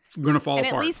just going to fall apart.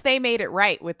 And at least they made it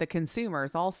right with the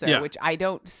consumers also, which I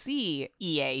don't see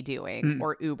EA doing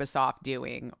or Ubisoft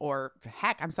doing or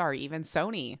heck, I'm sorry, even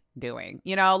Sony doing.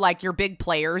 Like your big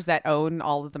players that own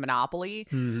all of the monopoly.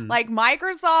 Like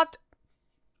Microsoft,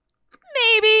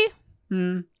 maybe.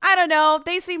 I don't know.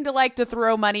 They seem to like to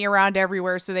throw money around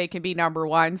everywhere so they can be number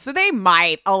one. So they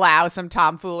might allow some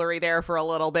tomfoolery there for a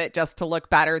little bit just to look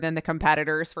better than the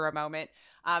competitors for a moment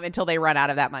until they run out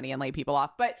of that money and lay people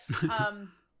off. But,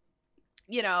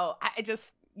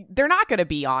 they're not going to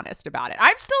be honest about it.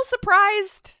 I'm still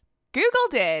surprised Google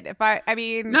did.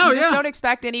 You just don't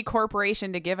expect any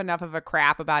corporation to give enough of a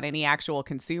crap about any actual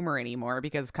consumer anymore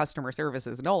because customer service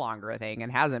is no longer a thing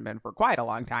and hasn't been for quite a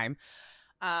long time.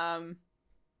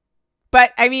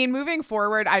 But moving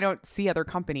forward, I don't see other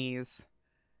companies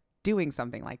doing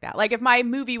something like that. Like if my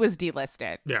movie was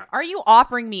delisted, are you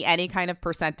offering me any kind of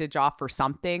percentage off for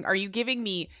something? Are you giving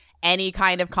me any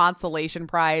kind of consolation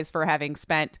prize for having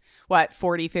spent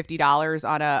 $40, $50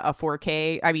 on a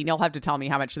 4K? You'll have to tell me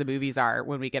how much the movies are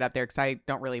when we get up there because I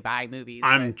don't really buy movies.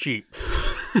 I'm cheap.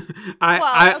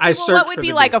 What would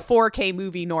be like a 4K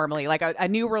movie normally? Like a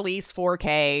new release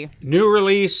 4K? New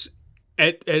release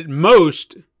at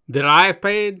most that I've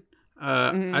paid,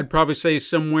 I'd probably say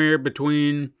somewhere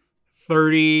between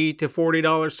 $30 to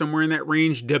 $40, somewhere in that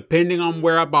range, depending on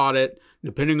where I bought it,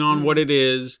 depending on what it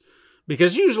is.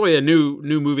 Because usually a new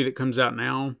movie that comes out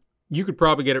now, you could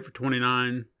probably get it for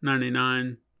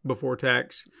 $29.99 before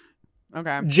tax.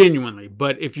 Okay. Genuinely.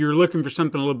 But if you're looking for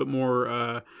something a little bit more,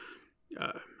 I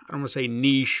don't want to say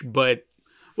niche, but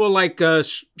like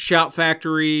Shout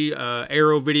Factory,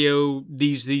 Arrow Video,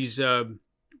 these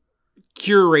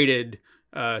curated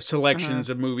selections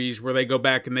of movies where they go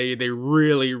back and they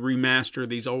really remaster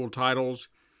these old titles.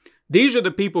 These are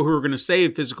the people who are going to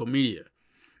save physical media.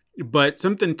 But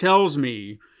something tells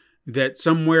me that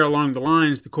somewhere along the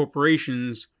lines, the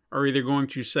corporations are either going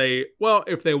to say, well,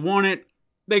 if they want it,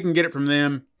 they can get it from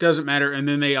them. Doesn't matter. And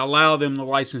then they allow them the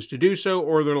license to do so.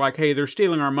 Or they're like, hey, they're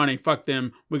stealing our money. Fuck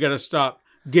them. We got to stop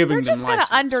giving them license. They're just going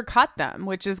to undercut them,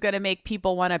 which is going to make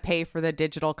people want to pay for the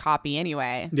digital copy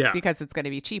anyway. Yeah. Because it's going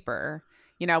to be cheaper.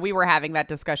 We were having that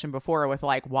discussion before with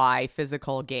like why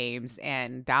physical games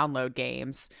and download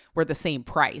games were the same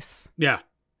price. Yeah.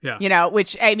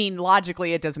 Which,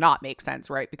 logically it does not make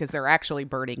sense, right? Because they're actually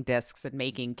burning discs and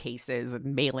making cases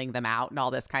and mailing them out and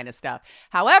all this kind of stuff.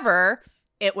 However,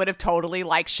 it would have totally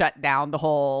shut down the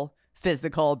whole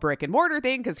physical brick and mortar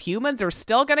thing because humans are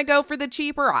still going to go for the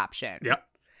cheaper option. Yep.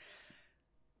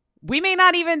 We may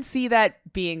not even see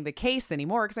that being the case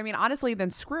anymore because, honestly,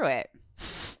 then screw it.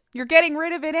 You're getting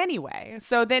rid of it anyway.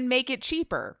 So then make it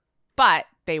cheaper. But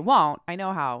they won't. I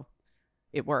know how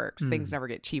it works. Things never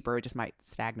get cheaper. It just might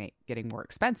stagnate getting more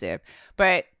expensive.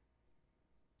 But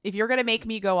if you're going to make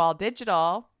me go all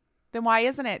digital, then why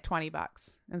isn't it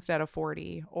 $20 instead of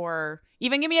 $40? Or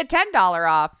even give me a $10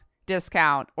 off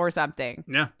discount or something.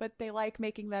 Yeah. But they like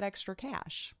making that extra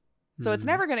cash. So it's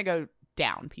never going to go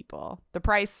down, people. The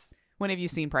price, when have you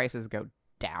seen prices go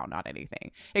down on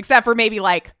anything? Except for maybe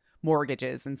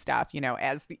mortgages and stuff,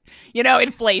 as the,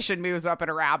 inflation moves up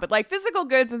and around. But physical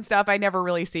goods and stuff, I never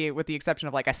really see it with the exception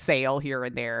of a sale here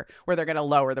and there where they're going to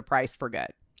lower the price for good.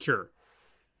 Sure.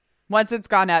 Once it's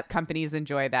gone up, companies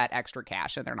enjoy that extra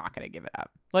cash and they're not going to give it up.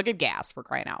 Look at gas, for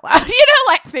crying out loud.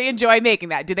 They enjoy making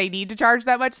that. Do they need to charge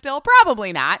that much still?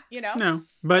 Probably not, No,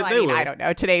 but they will. I don't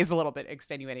know. Today's a little bit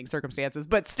extenuating circumstances,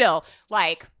 but still,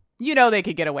 they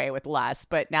could get away with less,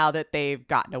 but now that they've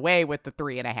gotten away with the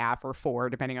 3.5 or 4,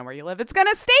 depending on where you live, it's going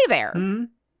to stay there. Mm-hmm.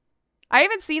 I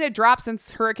haven't seen it drop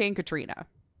since Hurricane Katrina.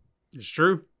 It's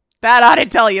true. That ought to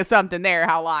tell you something there,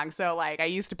 how long. So, I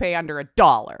used to pay under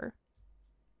 $1.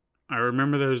 I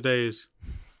remember those days.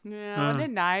 Yeah, wasn't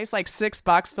it nice?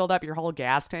 $6 filled up your whole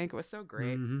gas tank. It was so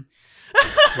great. $1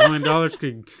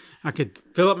 million I could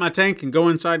fill up my tank and go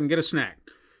inside and get a snack.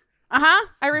 I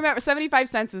remember 75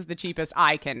 cents is the cheapest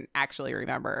I can actually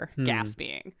remember gas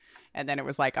being. And then it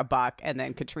was $1, and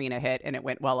then Katrina hit and it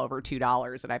went well over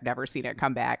 $2, and I've never seen it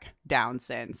come back down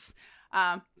since.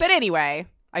 But anyway,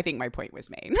 I think my point was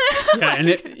made. Yeah,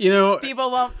 and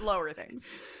people won't lower things.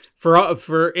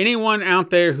 For anyone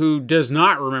out there who does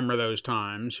not remember those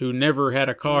times, who never had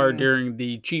a car during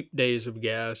the cheap days of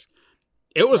gas,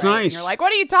 it was nice. And you're like,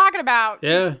 what are you talking about?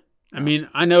 Yeah.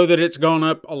 I know that it's gone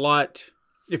up a lot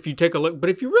if you take a look, but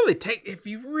if you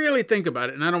really think about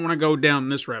it, and I don't want to go down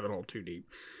this rabbit hole too deep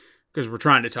because we're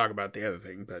trying to talk about the other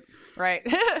thing, but right.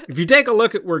 if you take a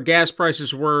look at where gas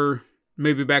prices were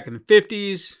maybe back in the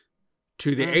 50s,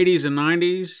 to the 80s and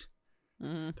 90s,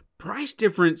 the price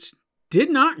difference did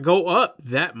not go up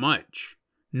that much.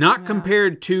 Not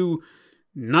compared to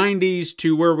 90s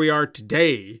to where we are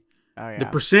today. Oh, yeah. The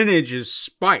percentage is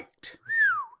spiked.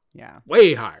 Yeah.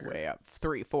 Way higher. Way up.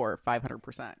 300%, 400%,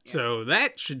 500%. Yeah. So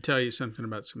that should tell you something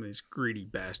about some of these greedy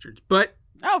bastards. But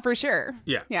Oh, for sure.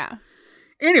 yeah. Yeah.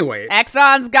 Anyway.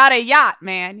 Exxon's got a yacht,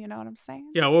 man. You know what I'm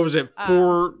saying? Yeah, what was it?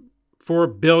 $4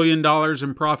 billion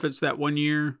in profits that one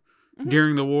year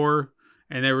during the war.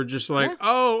 And they were just like,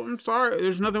 oh, I'm sorry.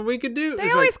 There's nothing we could do. They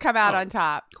It's always like, come out on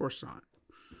top. Of course not.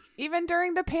 Even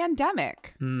during the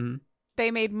pandemic, they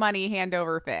made money hand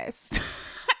over fist.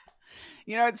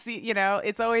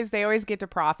 It's always they always get to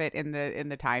profit in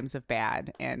the times of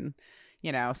bad and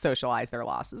socialize their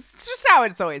losses. It's just how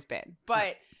it's always been.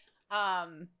 But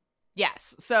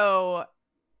yes. So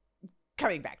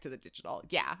coming back to the digital,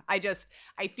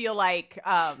 I feel like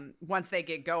once they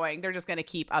get going, they're just going to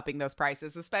keep upping those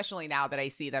prices, especially now that I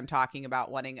see them talking about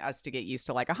wanting us to get used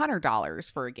to like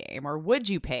 $100 for a game, or would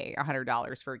you pay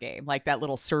 $100 for a game, like that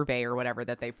little survey or whatever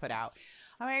that they put out.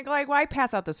 I mean, like, why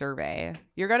pass out the survey?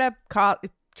 You're going to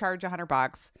charge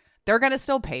 $100. They're going to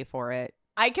still pay for it.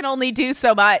 I can only do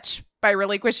so much by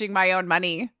relinquishing my own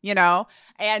money,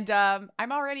 and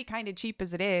I'm already kind of cheap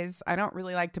as it is. I don't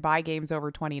really like to buy games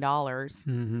over $20.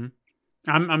 Mm-hmm.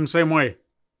 I'm the same way.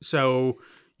 So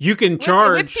you can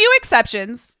charge with few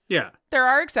exceptions. Yeah, there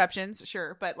are exceptions,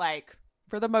 sure, but like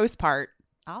for the most part,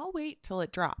 I'll wait till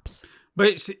it drops.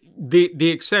 But the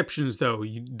exceptions, though,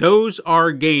 those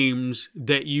are games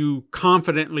that you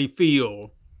confidently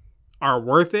feel are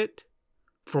worth it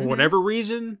for whatever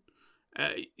reason.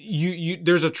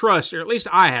 There's a trust, or at least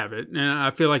I have it, and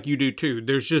I feel like you do too.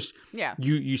 There's just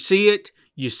you see it,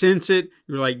 you sense it.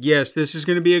 You're like, yes, this is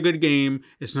going to be a good game.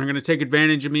 It's not going to take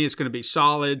advantage of me. It's going to be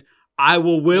solid. I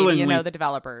will willingly, maybe the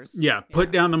developers.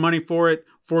 Put down the money for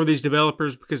these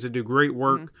developers because they do great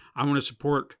work. I want to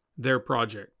support their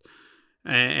project.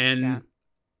 And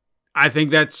I think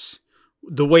that's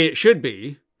the way it should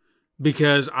be,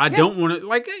 because I don't want to,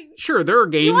 like, sure, there are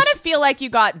games. You want to feel like you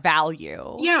got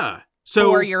value. Yeah. So,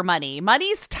 for your money.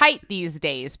 Money's tight these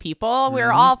days, people.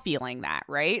 We're all feeling that,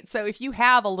 right? So if you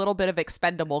have a little bit of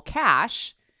expendable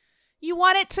cash, you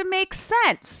want it to make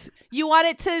sense. You want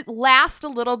it to last a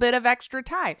little bit of extra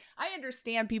time. I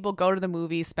understand people go to the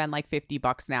movies, spend like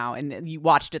 $50 now, and you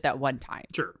watched it that one time.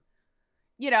 Sure.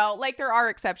 Like there are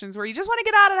exceptions where you just want to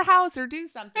get out of the house or do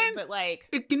something, but like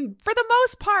for the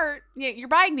most part, you're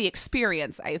buying the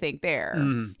experience, I think there.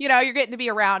 You're getting to be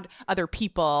around other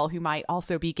people who might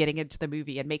also be getting into the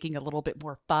movie and making it a little bit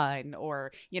more fun,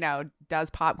 or, does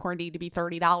popcorn need to be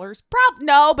 $30?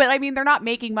 No, but I mean, they're not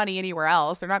making money anywhere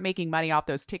else. They're not making money off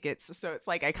those tickets. So it's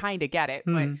like, I kind of get it,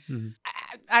 but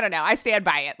I don't know. I stand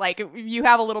by it. Like, if you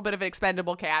have a little bit of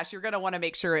expendable cash, you're going to want to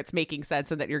make sure it's making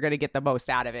sense and that you're going to get the most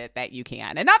out of it that you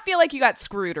can, and not feel like you got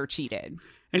screwed or cheated,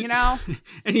 And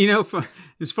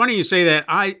it's funny you say that.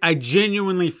 I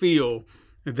genuinely feel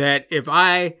that if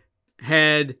I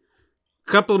had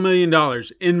a couple of $1 million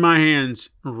in my hands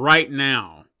right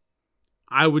now,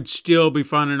 I would still be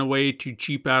finding a way to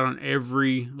cheap out on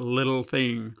every little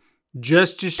thing.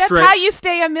 Just to stretch. That's how you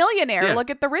stay a millionaire. Yeah. Look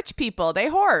at the rich people. They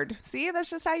hoard. See, that's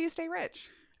just how you stay rich.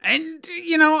 And,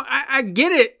 I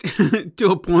get it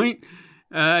to a point.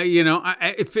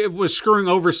 If it was screwing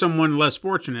over someone less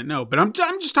fortunate, no. But I'm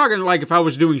just talking like if I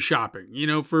was doing shopping,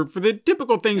 for the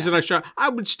typical things that I shop, I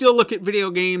would still look at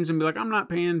video games and be like, I'm not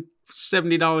paying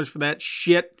 $70 for that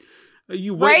shit.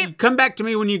 You wait, right? Come back to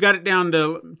me when you got it down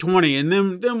to 20, and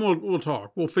then we'll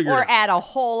talk. We'll figure it out. Or add a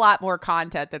whole lot more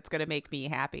content that's going to make me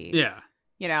happy. Yeah.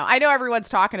 I know everyone's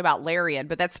talking about Larian,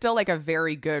 but that's still like a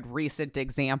very good recent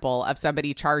example of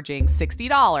somebody charging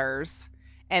 $60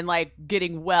 and like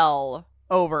getting well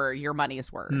over your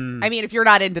money's worth. I mean, if you're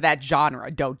not into that genre,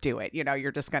 don't do it.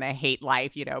 You're just going to hate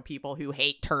life. People who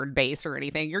hate turn-based or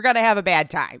anything, you're going to have a bad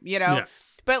time, Yeah.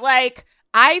 But like,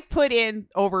 I've put in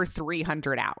over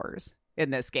 300 hours in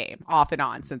this game off and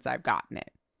on since I've gotten it.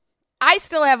 I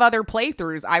still have other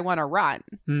playthroughs I want to run.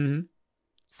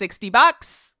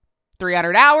 $60,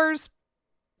 300 hours.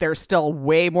 There's still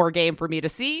way more game for me to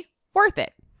see. Worth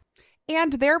it.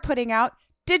 And they're putting out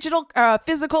digital,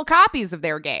 physical copies of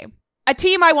their game. A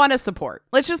team I want to support.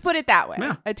 Let's just put it that way.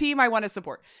 Yeah. A team I want to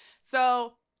support.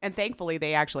 So, and thankfully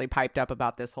they actually piped up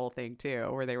about this whole thing too,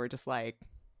 where they were just like,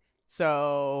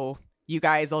 so you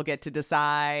guys will get to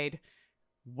decide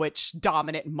which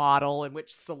dominant model and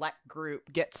which select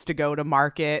group gets to go to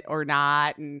market or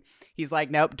not. And he's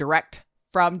like, nope, direct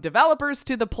from developers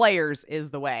to the players is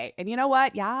the way. And you know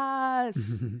what? Yes.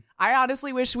 I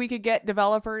honestly wish we could get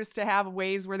developers to have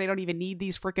ways where they don't even need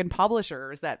these freaking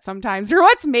publishers that sometimes are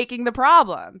what's making the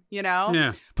problem, you know?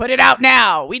 Yeah. Put it out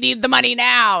now. We need the money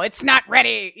now. It's not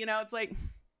ready. You know, it's like,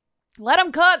 let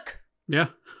them cook. Yeah.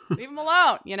 Leave them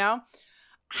alone, you know?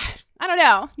 I don't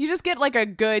know. You just get like a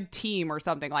good team or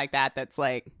something like that that's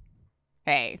like,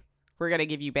 hey, we're going to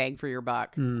give you bang for your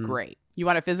buck. Great. You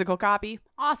want a physical copy?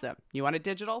 Awesome. You want a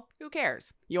digital? Who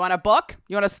cares? You want a book?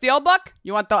 You want a steel book?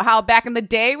 You want how back in the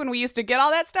day when we used to get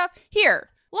all that stuff? Here.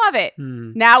 Love it.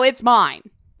 Now it's mine.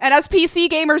 And us PC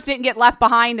gamers didn't get left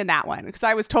behind in that one because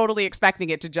I was totally expecting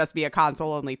it to just be a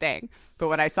console only thing. But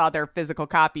when I saw their physical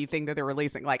copy thing that they're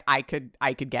releasing, like I could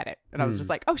get it. And I was just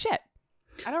like, oh shit.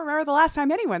 I don't remember the last time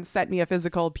anyone sent me a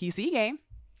physical PC game.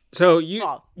 So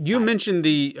you mentioned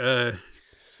the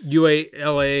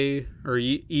UALA or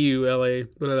EULA.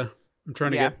 Blah, I'm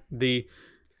trying to get the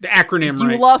acronym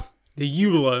right. The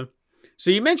EULA. So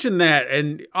you mentioned that,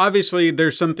 and obviously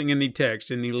there's something in the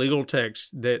text, in the legal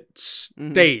text, that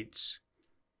states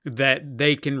that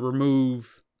they can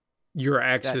remove your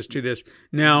access to this.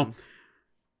 Now,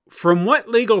 from what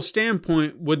legal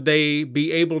standpoint would they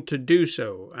be able to do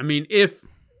so? I mean,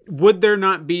 would there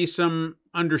not be some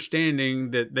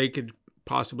understanding that they could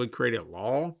possibly create a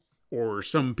law, or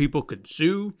some people could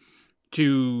sue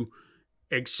to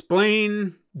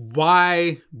explain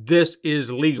why this is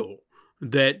legal?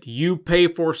 That you pay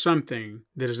for something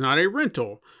that is not a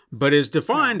rental, but is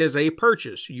defined as a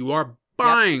purchase. You are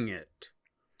buying it.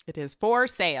 It is for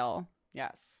sale.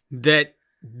 Yes. That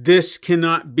this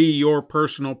cannot be your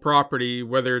personal property,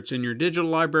 whether it's in your digital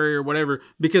library or whatever,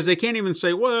 because they can't even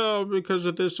say, well, because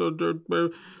of this.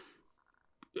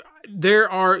 There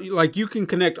are, like, you can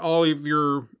connect all of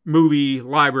your movie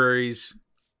libraries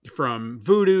from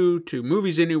Vudu to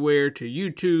Movies Anywhere to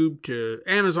YouTube to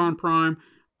Amazon Prime.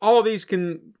 All of these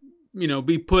can,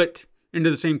 be put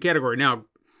into the same category. Now,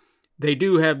 they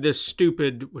do have this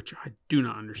stupid, which I do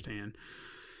not understand.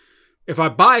 If I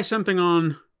buy something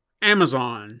on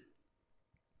Amazon,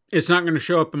 it's not going to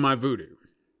show up in my Vudu.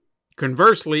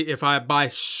 Conversely, if I buy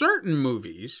certain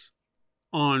movies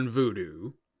on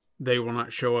Vudu, they will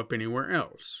not show up anywhere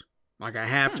else. Like, I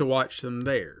have to watch them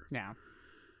there. Yeah.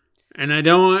 And I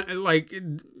don't, like,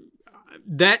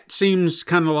 that seems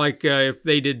kind of like if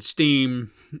they did Steam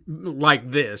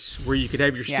like this, where you could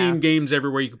have your Steam games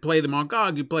everywhere. You could play them on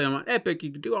GOG, you could play them on Epic,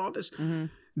 you could do all this.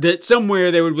 That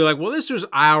somewhere they would be like, well, this was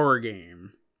our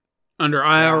game under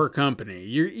our company.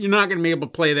 You're not going to be able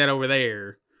to play that over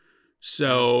there.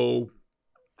 So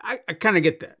I kind of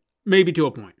get that. Maybe to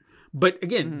a point. But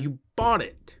again, you bought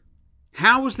it.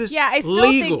 How is this I still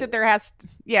legal? think that there has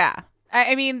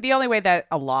I mean, the only way that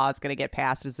a law is going to get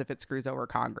passed is if it screws over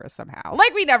Congress somehow.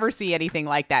 Like, we never see anything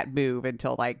like that move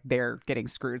until, like, they're getting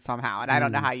screwed somehow. And I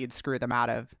don't know how you'd screw them out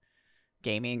of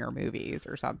gaming or movies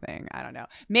or something. I don't know.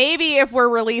 Maybe if we're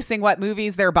releasing what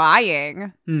movies they're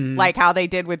buying, like how they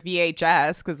did with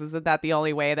VHS, because isn't that the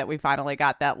only way that we finally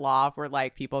got that law where,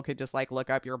 like, people could just, like,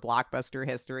 look up your Blockbuster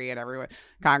history, and everyone,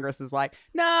 Congress is like,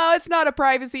 no, it's not a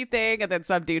privacy thing. And then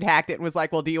some dude hacked it and was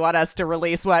like, well, do you want us to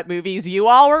release what movies you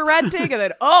all were renting? And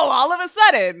then, all of a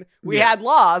sudden we had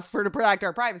laws to protect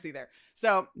our privacy there.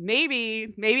 So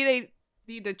maybe they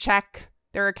need to check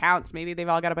their accounts. Maybe they've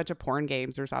all got a bunch of porn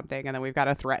games or something, and then we've got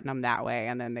to threaten them that way.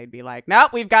 And then they'd be like,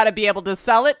 nope, we've got to be able to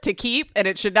sell it to keep, and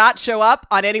it should not show up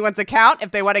on anyone's account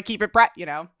if they want to keep it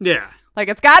Yeah. Like,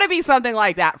 it's got to be something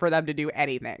like that for them to do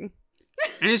anything.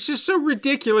 And it's just so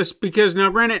ridiculous because, now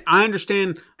granted, I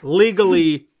understand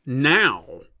legally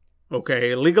now,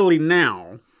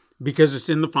 because it's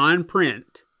in the fine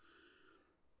print,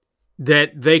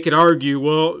 that they could argue,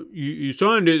 well, you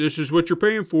signed it. This is what you're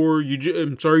paying for.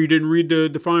 I'm sorry you didn't read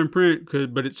the fine print,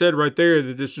 but it said right there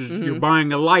that this is you're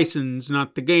buying a license,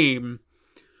 not the game.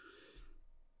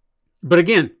 But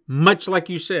again, much like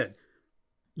you said,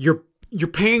 you're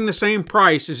paying the same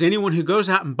price as anyone who goes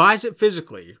out and buys it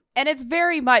physically. And it's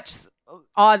very much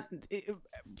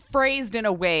phrased in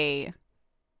a way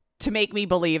to make me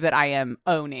believe that I am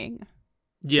owning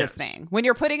this thing. When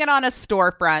you're putting it on a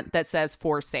storefront that says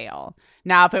for sale.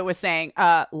 Now, if it was saying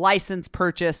license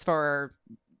purchase for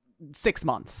 6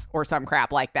 months or some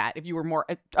crap like that, if you were more,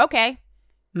 okay.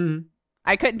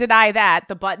 I couldn't deny that.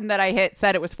 The button that I hit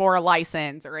said it was for a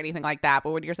license or anything like that.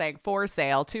 But when you're saying for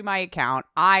sale to my account,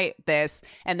 and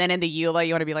then in the EULA,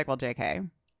 you want to be like, well, JK.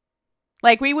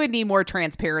 Like, we would need more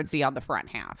transparency on the front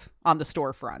half, on the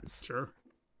storefronts. Sure.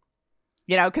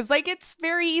 Because, like, it's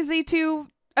very easy to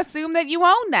assume that you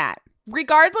own that,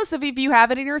 regardless of if you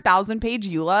have it in your 1,000-page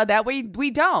EULA. That way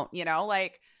we don't,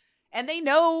 like, And they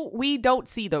know we don't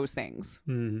see those things.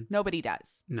 Mhm. Nobody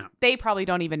does. No. They probably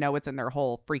don't even know what's in their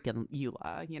whole freaking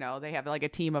EULA. They have like a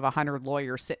team of 100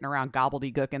 lawyers sitting around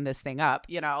gobbledygooking this thing up.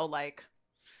 Like.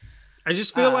 I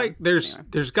just feel like there's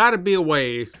got to be a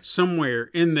way somewhere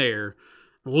in there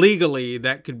legally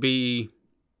that could be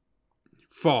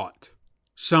fought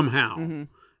somehow,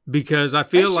 because I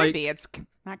feel like it's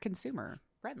not consumer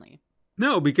friendly.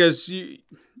 No, because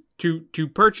to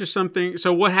purchase something.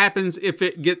 So what happens if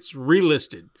it gets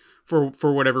relisted for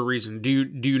whatever reason? Do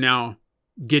you now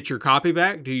get your copy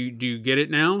back? Do you get it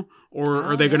now, or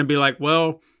are they going to be like,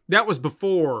 well, that was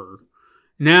before.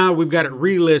 Now we've got it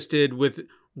relisted with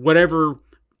whatever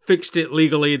fixed it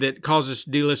legally that caused us to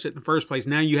delist it in the first place.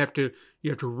 Now you have to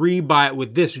rebuy it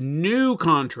with this new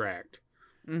contract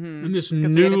and this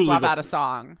new. We had to swap out a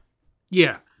song.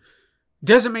 Yeah,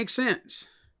 doesn't make sense.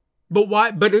 But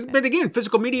why? But again,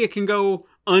 physical media can go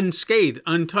unscathed,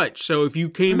 untouched. So if you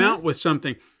came out with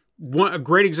something, a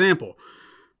great example,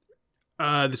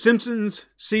 The Simpsons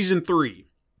season 3,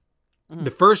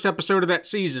 the first episode of that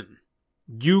season,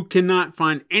 you cannot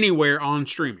find anywhere on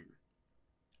streaming.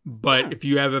 But if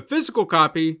you have a physical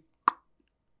copy,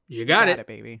 you got it,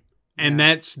 baby. And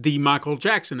that's the Michael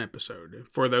Jackson episode,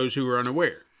 for those who are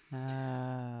unaware.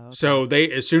 Okay. So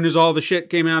as soon as all the shit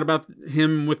came out about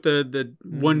him with the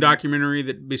one documentary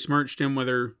that besmirched him,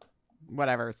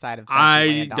 whatever side of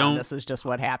this is just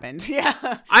what happened.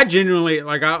 Yeah. I genuinely,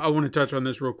 I want to touch on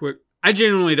this real quick. I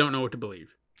genuinely don't know what to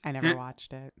believe. I never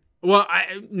watched it. Well,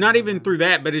 not even through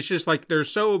that, but it's just like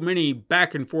there's so many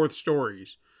back and forth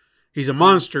stories. He's a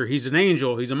monster. He's an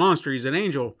angel. He's a monster. He's an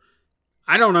angel.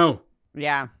 I don't know.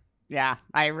 Yeah. Yeah.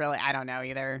 I don't know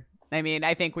either. I mean,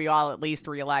 I think we all at least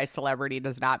realize celebrity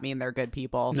does not mean they're good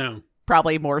people. No.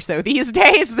 Probably more so these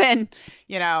days than,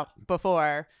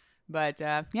 before. But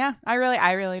yeah, I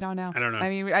really don't know. I don't know. I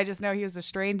mean, I just know he was a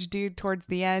strange dude towards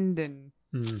the end, and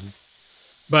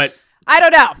but I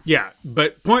don't know. Yeah,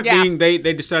 but point being, they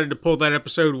decided to pull that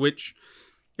episode, which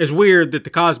is weird that the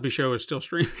Cosby Show is still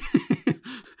streaming.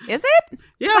 Is it?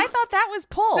 Yeah, I thought that was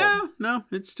pulled. No,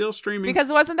 it's still streaming.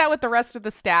 Because wasn't that what the rest of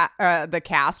the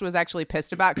cast was actually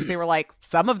pissed about? Because they were like,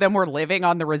 some of them were living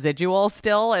on the residual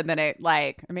still, and then it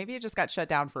maybe it just got shut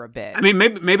down for a bit. I mean,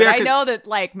 maybe I know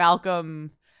that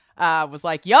Malcolm was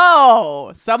like,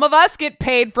 yo, some of us get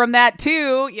paid from that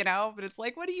too, but it's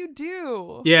like, what do you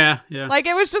do? Yeah.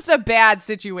 It was just a bad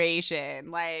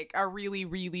situation, a really,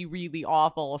 really, really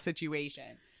awful situation.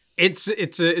 It's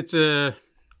a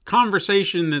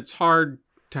conversation that's hard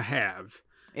to have.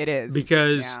 It is.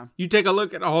 Because you take a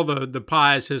look at all the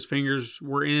pies his fingers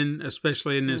were in,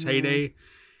 especially in his heyday,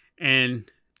 and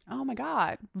oh my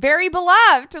God, very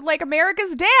beloved,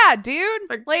 America's dad, dude.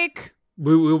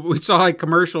 We saw a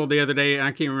commercial the other day, and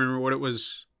I can't remember what it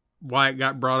was, why it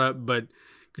got brought up, but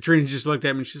Katrina just looked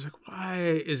at me and she's like,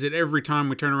 why is it every time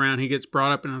we turn around he gets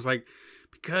brought up? And I was like,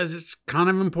 because it's kind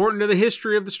of important to the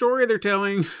history of the story they're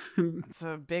telling. It's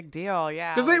a big deal,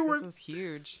 yeah. Because this is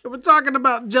huge. They were talking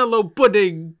about Jell-O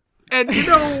pudding, and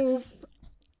it's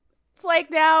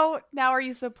now are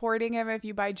you supporting him if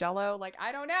you buy Jell-O?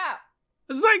 I don't know.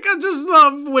 It's I just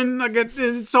love when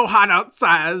it's so hot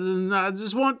outside, and I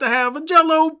just want to have a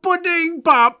Jell-O pudding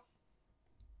pop.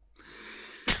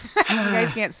 You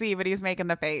guys can't see, but he's making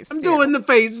the face. I'm doing the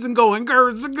face and going,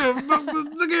 girls,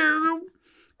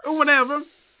 or whatever.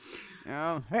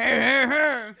 Oh.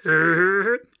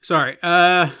 Sorry.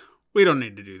 We don't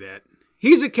need to do that.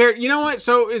 He's a character. You know what?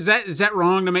 So is that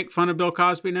wrong to make fun of Bill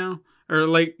Cosby now? Or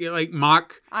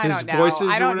mock his voices?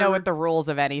 I don't know what the rules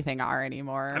of anything are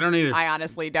anymore. I don't either. I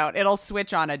honestly don't. It'll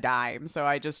switch on a dime. So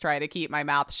I just try to keep my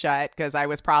mouth shut because I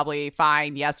was probably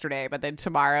fine yesterday, but then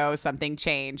tomorrow something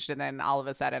changed, and then all of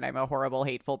a sudden I'm a horrible,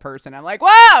 hateful person. I'm like,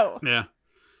 whoa! Yeah.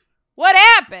 What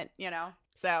happened?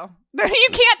 So you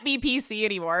can't be PC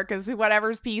anymore because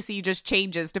whatever's PC just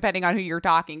changes depending on who you're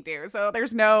talking to. So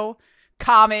there's no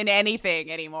common anything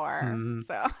anymore. Mm-hmm.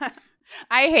 So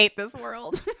I hate this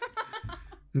world.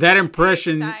 That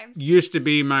impression used to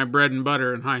be my bread and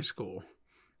butter in high school.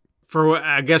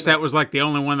 I guess that was the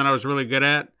only one that I was really good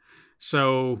at.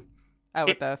 So. Oh,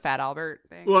 with the Fat Albert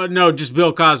thing? Well, no, just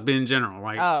Bill Cosby in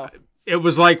general. It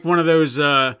was one of those.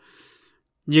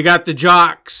 You got the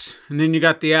jocks, and then you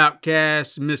got the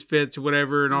outcasts, misfits, or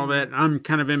whatever, and all that. I'm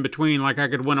kind of in between. I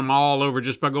could win them all over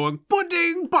just by going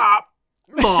pudding pop,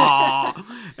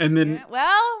 and then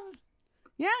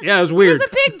yeah, it was weird. It was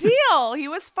a big deal. He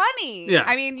was funny. Yeah,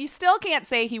 I mean, you still can't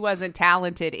say he wasn't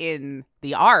talented in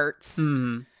the arts.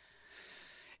 Mm-hmm.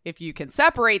 if you can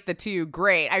separate the two,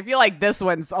 great. I feel like this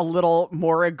one's a little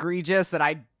more egregious that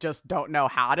I just don't know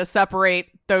how to separate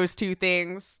those two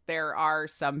things. There are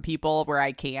some people where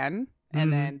I can,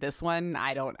 and then this one,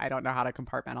 I don't know how to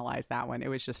compartmentalize that one. It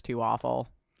was just too awful.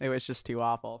 It was just too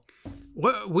awful.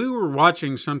 Well, we were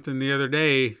watching something the other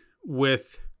day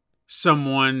with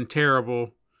someone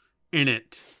terrible in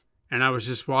it, and I was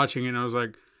just watching it, and I was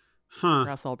like, huh.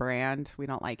 Russell Brand. We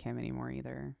don't like him anymore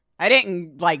either. I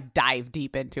didn't like dive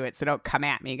deep into it, so don't come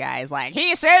at me, guys. Like,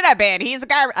 he should have been. He's a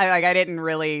garbage. I didn't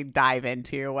really dive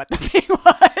into what the thing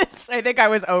was. I think I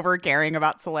was over caring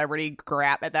about celebrity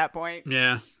crap at that point.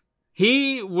 Yeah.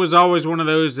 He was always one of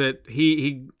those that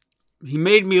he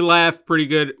made me laugh pretty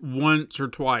good once or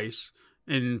twice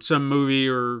in some movie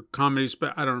or comedy.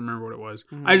 I don't remember what it was.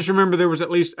 I just remember there was at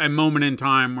least a moment in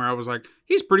time where I was like,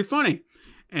 he's pretty funny.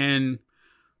 And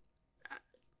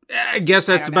I guess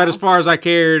that's about as far as I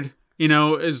cared. You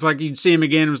know, it's like you'd see him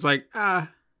again. It was like, oh,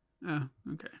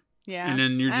 okay. Yeah. And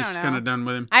then you're just kind of done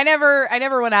with him. I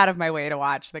never went out of my way to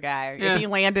watch the guy. Yeah. If he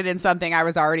landed in something I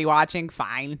was already watching,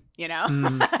 fine. You know,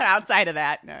 outside of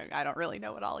that, no, I don't really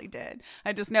know what all he did.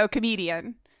 I just know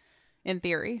comedian in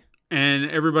theory.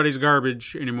 And everybody's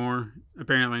garbage anymore,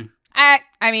 apparently. I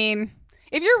mean,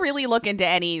 if you're really looking to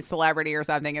any celebrity or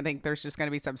something, I think there's just going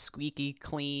to be some squeaky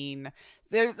clean.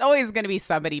 There's always going to be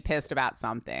somebody pissed about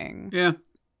something. Yeah.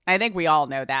 I think we all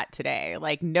know that today.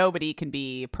 Like, nobody can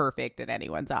be perfect in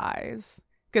anyone's eyes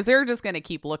because they're just going to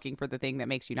keep looking for the thing that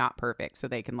makes you not perfect so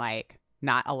they can, like,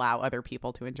 not allow other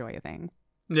people to enjoy a thing.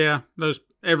 Yeah.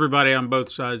 Everybody on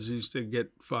both sides needs to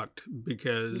get fucked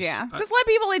because... Yeah. Just let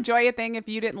people enjoy a thing. If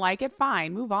you didn't like it,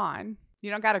 fine. Move on.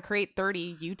 You don't got to create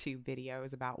 30 YouTube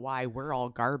videos about why we're all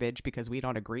garbage because we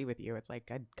don't agree with you. It's like,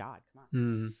 good God, come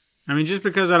on. I mean, just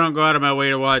because I don't go out of my way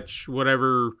to watch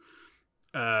whatever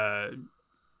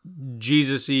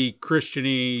Jesus-y,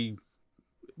 Christian-y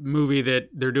movie that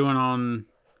they're doing on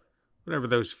whatever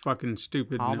those fucking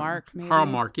stupid... Hallmark, maybe?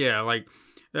 Hallmark, yeah. Like...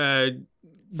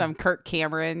 some Kirk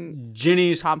Cameron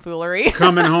Jenny's tomfoolery.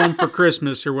 coming home for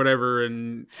Christmas or whatever,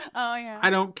 and oh yeah, I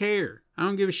don't care. I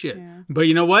don't give a shit. Yeah. But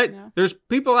you know what? Yeah. There's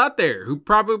people out there who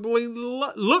probably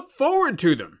look forward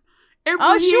to them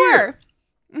every year.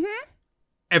 Sure.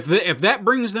 If that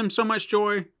brings them so much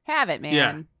joy, have it, man.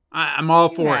 Yeah, I'm all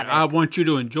for it. it. I want you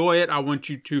to enjoy it. I want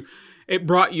you to. It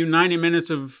brought you 90 minutes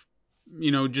of,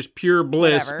 just pure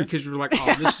bliss. Whatever. Because you're like,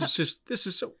 oh, this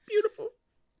is so beautiful.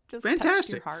 Just Fantastic.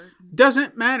 touched your heart.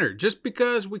 Doesn't matter. Just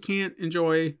because we don't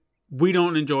enjoy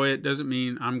it doesn't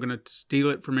mean I'm going to steal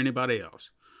it from anybody else.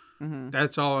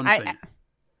 That's all I'm saying.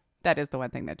 That is the one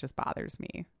thing that just bothers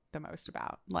me the most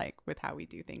about, like, with how we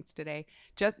do things today.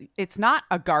 It's not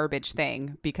a garbage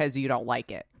thing because you don't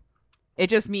like it. It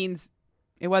just means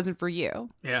it wasn't for you.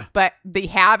 Yeah. But the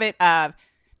habit of,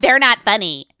 they're not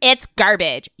funny. It's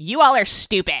garbage. You all are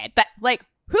stupid. But, like,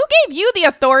 who gave you the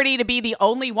authority to be the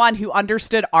only one who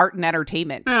understood art and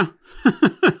entertainment? Yeah.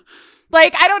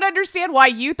 Like, I don't understand why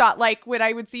you thought, like, when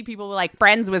I would see people like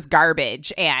Friends was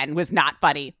garbage and was not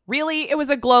funny. Really, it was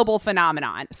a global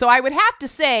phenomenon. So I would have to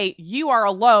say you are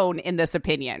alone in this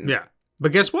opinion. Yeah.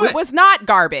 But guess what? It was not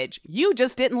garbage. You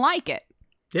just didn't like it.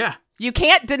 Yeah. You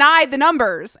can't deny the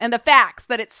numbers and the facts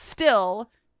that it's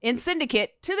still in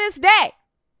syndicate to this day.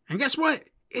 And guess what?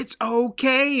 It's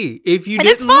okay if you And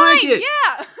didn't it's fine. like it.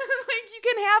 Yeah. Like, you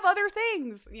can have other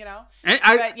things, And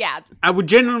but yeah. I would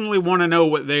genuinely want to know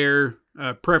what their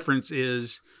preference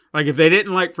is. Like, if they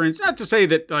didn't like Friends, not to say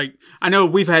that, like, I know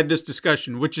we've had this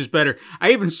discussion, which is better.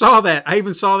 I even saw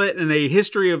that in a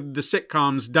history of the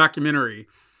sitcoms documentary.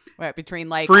 What, between,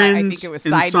 like, Friends I think it was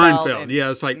and Seinfeld. Yeah,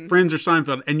 it's like Friends or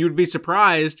Seinfeld. And you'd be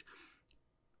surprised.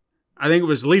 I think it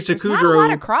was Lisa There's Kudrow. not a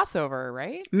lot of crossover,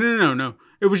 right? No.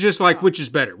 It was just like, which is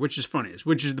better, which is funniest,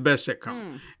 which is the best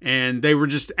sitcom. And they were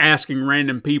just asking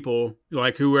random people,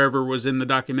 like whoever was in the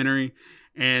documentary.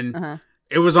 And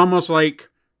it was almost like,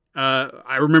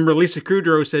 I remember Lisa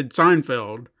Kudrow said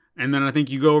Seinfeld. And then I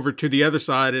think you go over to the other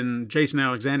side and Jason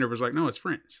Alexander was like, no, it's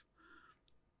Friends.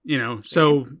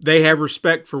 So they have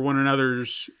respect for one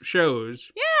another's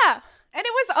shows. Yeah. And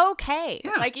it was okay.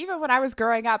 Yeah. Like, even when I was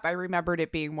growing up, I remembered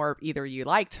it being more either you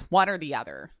liked one or the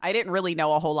other. I didn't really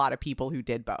know a whole lot of people who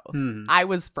did both. I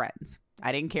was Friends.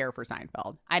 I didn't care for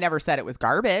Seinfeld. I never said it was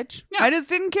garbage. Yeah. I just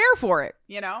didn't care for it,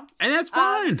 And that's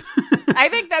fine. I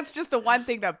think that's just the one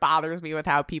thing that bothers me with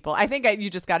how people... I think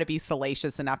you just got to be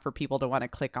salacious enough for people to want to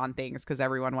click on things because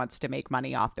everyone wants to make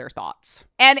money off their thoughts.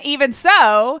 And even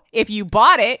so, if you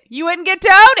bought it, you wouldn't get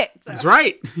to own it. So That's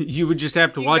right. You would just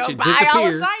have to watch it buy disappear. all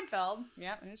of Seinfeld.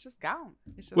 Yeah, and it's just gone.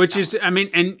 Which is, I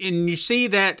mean, and you see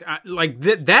that, like,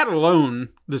 that alone,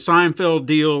 the Seinfeld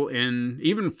deal and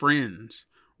even Friends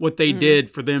what they did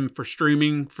for them for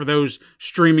streaming, for those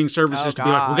streaming services to be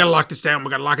like, we got to lock this down.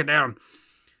 We got to lock it down.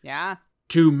 Yeah.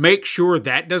 To make sure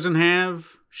that doesn't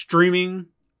have streaming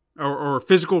or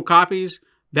physical copies,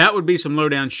 that would be some low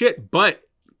down shit. But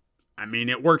I mean,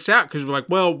 it works out because we're like,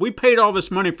 well, we paid all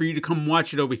this money for you to come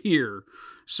watch it over here.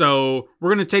 So we're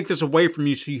going to take this away from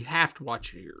you. So you have to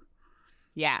watch it here.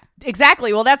 Yeah,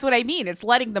 exactly. Well, that's what I mean. It's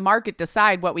letting the market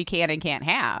decide what we can and can't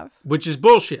have. Which is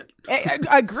bullshit.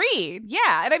 Agreed.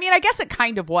 Yeah. And I mean, I guess it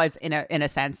kind of was in a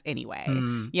sense anyway.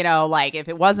 You know, like if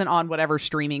it wasn't on whatever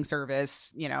streaming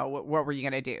service, you know, what were you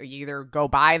going to do? You either go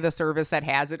buy the service that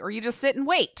has it or you just sit and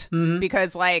wait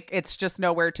because like it's just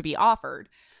nowhere to be offered.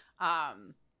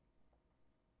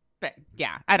 But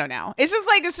yeah, I don't know. It's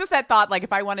just that thought, like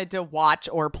if I wanted to watch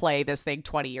or play this thing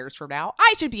 20 years from now,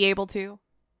 I should be able to.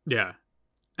 Yeah.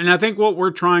 And I think what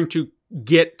we're trying to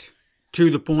get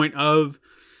to the point of,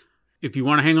 if you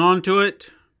want to hang on to it,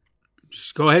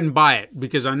 just go ahead and buy it.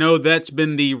 Because I know that's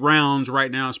been the rounds right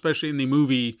now, especially in the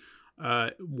movie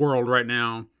world right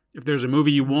now. If there's a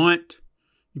movie you want,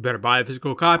 you better buy a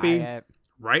physical copy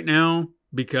right now,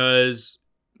 because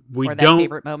or that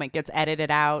favorite moment gets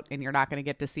edited out and you're not going to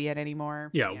get to see it anymore.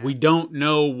 Yeah, we don't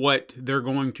know what they're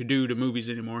going to do to movies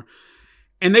anymore.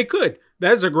 And they could.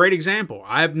 That's a great example.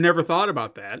 I've never thought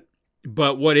about that.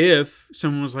 But what if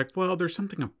someone was like, well, there's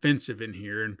something offensive in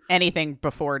here. And anything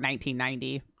before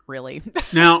 1990, really.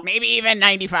 Now, maybe even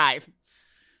 95.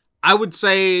 I would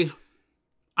say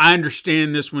I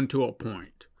understand this one to a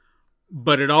point.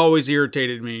 But it always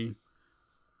irritated me.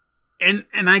 And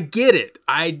I get it.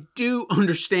 I do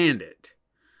understand it.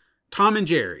 Tom and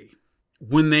Jerry,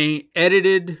 when they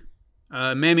edited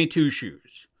Mammy Two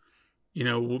Shoes, you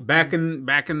know, back in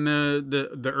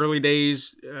the early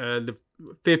days, the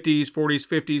 50s, 40s,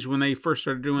 50s, when they first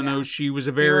started doing those, she was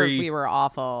a very... We were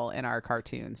awful in our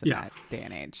cartoons in that day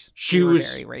and age. She was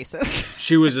very racist.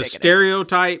 She was a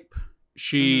stereotype.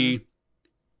 She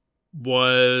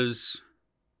was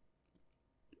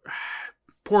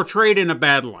portrayed in a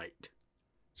bad light.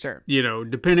 Sure. You know,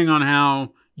 depending on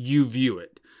how you view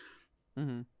it.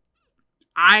 Mm-hmm.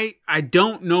 I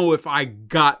don't know if I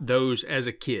got those as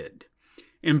a kid.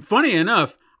 And funny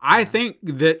enough, I think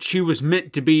that she was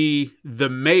meant to be the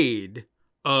maid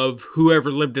of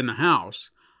whoever lived in the house.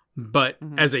 But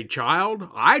as a child,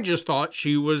 I just thought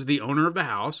she was the owner of the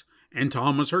house and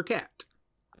Tom was her cat.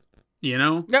 You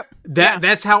know? Yep.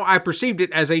 That's how I perceived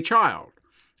it as a child.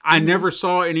 I never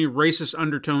saw any racist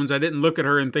undertones. I didn't look at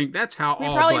her and think that's how all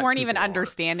We probably black weren't even people are.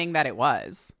 understanding that it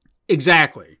was.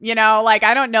 Exactly. You know, like,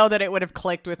 I don't know that it would have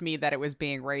clicked with me that it was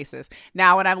being racist.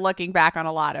 Now, when I'm looking back on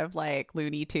a lot of, like,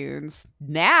 Looney Tunes,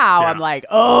 now I'm like,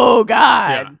 oh,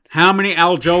 God. Yeah. How many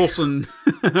Al Jolson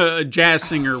jazz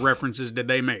singer references did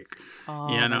they make? Oh,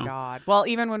 my God. Well,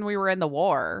 even when we were in the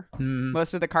war,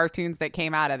 most of the cartoons that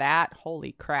came out of that,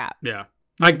 holy crap. Yeah.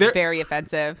 Like, they're very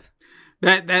offensive.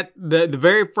 The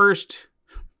very first,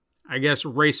 I guess,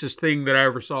 racist thing that I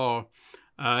ever saw,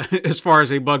 as far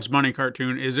as a Bugs Bunny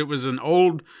cartoon, is it was an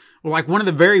old, like one of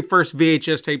the very first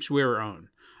VHS tapes we ever owned.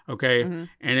 Okay.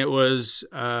 And it was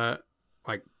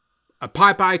like a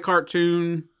Popeye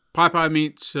cartoon. Popeye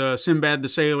meets Sinbad the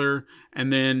Sailor.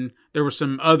 And then there were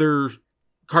some other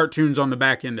cartoons on the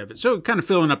back end of it. So kind of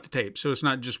filling up the tape. So it's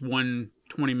not just one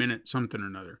 20-minute something or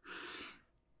another.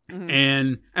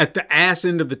 And at the ass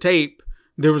end of the tape,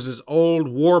 there was this old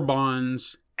War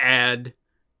Bonds ad,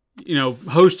 you know,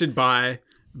 hosted by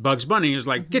Bugs Bunny. It was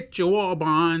like, get your war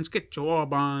bonds,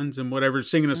 and whatever,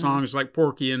 singing a song. It's like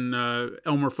Porky and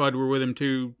Elmer Fudd were with him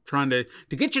too, trying to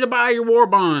get you to buy your war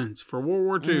bonds for World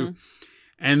War II.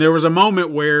 And there was a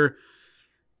moment where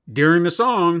during the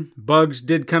song, Bugs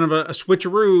did kind of a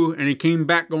switcheroo, and he came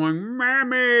back going,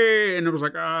 Mammy! And it was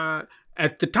like,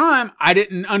 at the time, I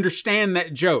didn't understand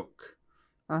that joke.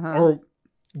 Or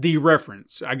the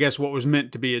reference. I guess what was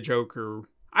meant to be a joke, or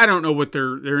I don't know what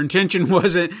their intention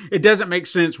was. It doesn't make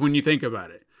sense when you think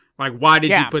about it. Like, why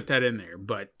did you put that in there?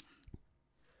 But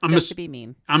just to be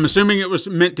mean. I'm assuming it was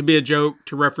meant to be a joke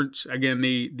to reference, again,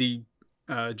 the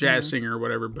jazz singer or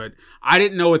whatever. But I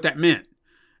didn't know what that meant.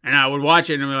 And I would watch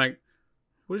it and be like,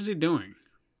 what is he doing?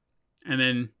 And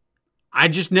then I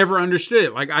just never understood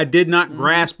it. Like, I did not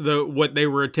grasp what they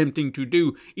were attempting to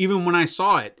do. Even when I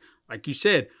saw it, like you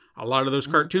said, a lot of those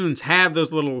cartoons have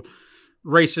those little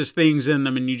racist things in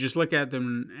them, and you just look at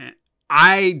them, and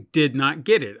I did not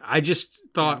get it. I just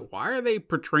thought, why are they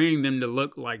portraying them to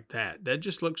look like that? That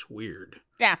just looks weird.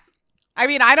 Yeah. I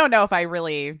mean, I don't know if I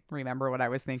really remember what I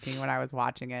was thinking when I was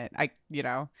watching it.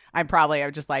 I'm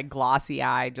probably just like glossy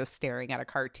eyed, just staring at a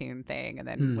cartoon thing, and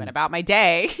then went about my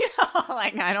day.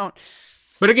 Like, I don't.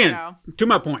 But again, to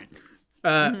my point,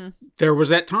 There was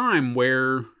that time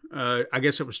where I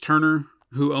guess it was Turner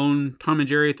who owned Tom and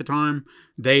Jerry at the time.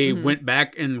 They went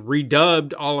back and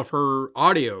redubbed all of her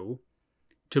audio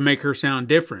to make her sound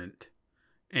different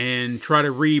and try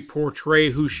to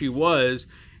re-portray who she was.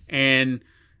 And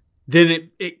then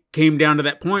it came down to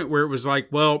that point where it was like,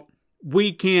 well,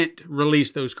 we can't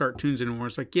release those cartoons anymore.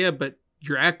 It's like, yeah, but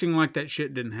you're acting like that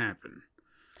shit didn't happen.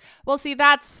 Well, see,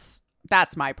 that's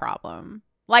my problem.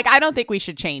 Like, I don't think we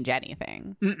should change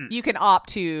anything. You can opt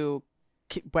to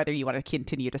whether you want to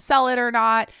continue to sell it or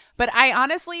not. But I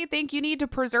honestly think you need to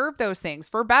preserve those things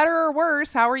for better or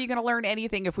worse. How are you going to learn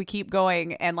anything if we keep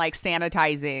going and like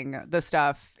sanitizing the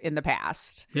stuff in the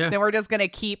past? Yeah. Then we're just going to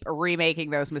keep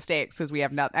remaking those mistakes because we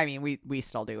have not. I mean, we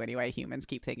still do anyway. Humans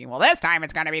keep thinking, well, this time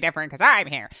it's going to be different because I'm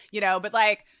here, but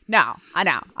like, no, I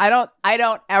know. I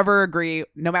don't ever agree,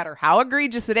 no matter how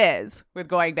egregious it is, with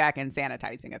going back and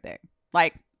sanitizing a thing.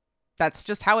 Like, that's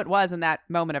just how it was in that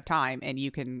moment of time, and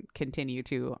you can continue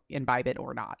to imbibe it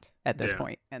or not at this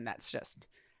point. And that's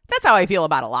how I feel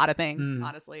about a lot of things,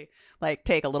 honestly. Like,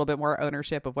 take a little bit more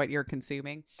ownership of what you're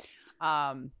consuming.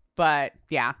 But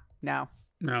yeah, no.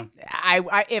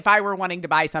 I if I were wanting to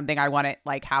buy something, I want it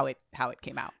like how it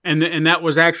came out. And that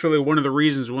was actually one of the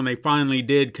reasons when they finally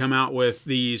did come out with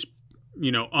these,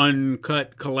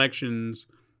 uncut collections.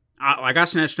 I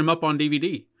snatched them up on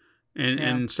DVD.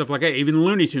 And stuff like that. Even the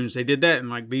Looney Tunes, they did that. And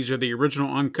like, these are the original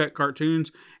uncut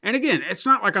cartoons. And again, it's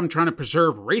not like I'm trying to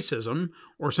preserve racism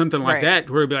or something like that,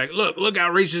 where it'd be like, look how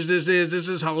racist this is. This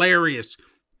is hilarious.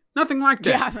 Nothing like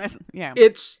that. Yeah.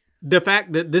 It's the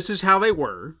fact that this is how they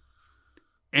were.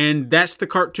 And that's the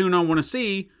cartoon I want to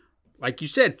see. Like you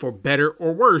said, for better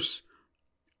or worse.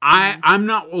 I'm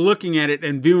not looking at it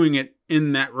and viewing it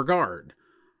in that regard.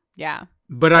 Yeah.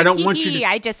 But I don't want you to.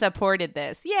 I just supported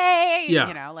this. Yay!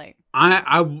 Yeah. Like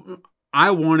I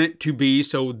want it to be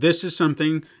so. This is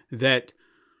something that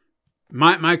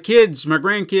my kids, my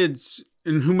grandkids,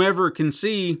 and whomever can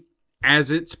see as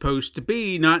it's supposed to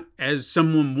be, not as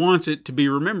someone wants it to be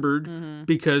remembered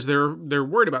because they're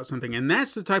worried about something. And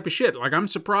that's the type of shit. Like, I'm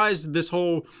surprised this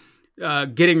whole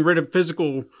getting rid of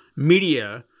physical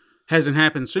media hasn't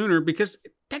happened sooner, because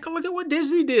take a look at what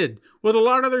Disney did with a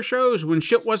lot of their shows when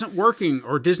shit wasn't working,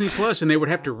 or Disney Plus, and they would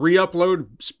have to re-upload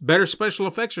better special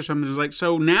effects or something. It's like,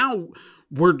 so now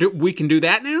we can do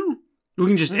that now? We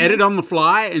can just edit on the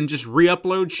fly and just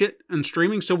re-upload shit and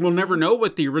streaming, so we'll never know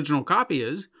what the original copy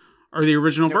is or the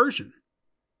original version.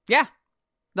 Yeah.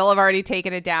 They'll have already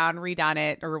taken it down, redone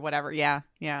it, or whatever. Yeah.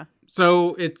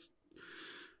 So it's...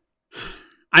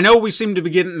 I know we seem to be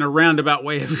getting a roundabout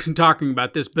way of talking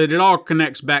about this, but it all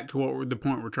connects back to the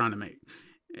point we're trying to make.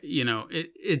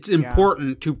 It's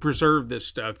important to preserve this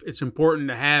stuff. It's important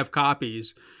to have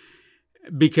copies,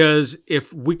 because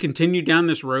if we continue down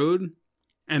this road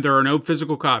and there are no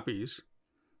physical copies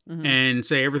and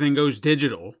say everything goes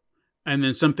digital, and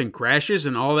then something crashes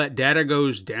and all that data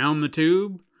goes down the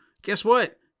tube, guess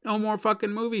what? No more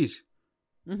fucking movies.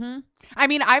 I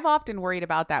mean, I've often worried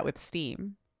about that with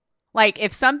Steam. Like,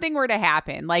 if something were to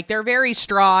happen, like, they're very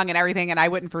strong and everything, and I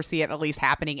wouldn't foresee it at least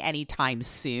happening anytime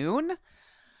soon.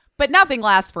 But nothing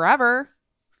lasts forever.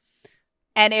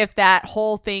 And if that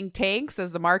whole thing tanks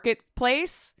as the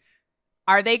marketplace,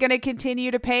 are they going to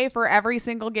continue to pay for every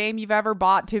single game you've ever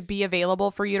bought to be available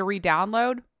for you to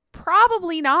re-download?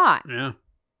 Probably not. Yeah.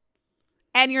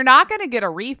 And you're not going to get a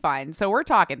refund. So we're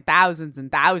talking thousands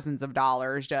and thousands of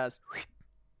dollars just...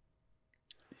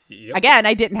 Yep. Again,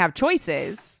 I didn't have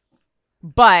choices.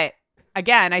 But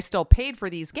again, I still paid for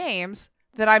these games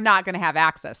that I'm not going to have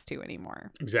access to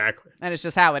anymore. Exactly. And it's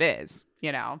just how it is,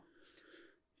 Yeah,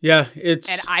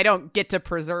 And I don't get to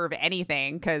preserve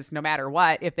anything, because no matter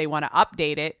what, if they want to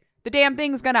update it, the damn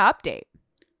thing's going to update.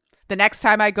 The next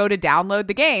time I go to download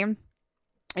the game,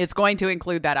 it's going to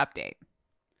include that update.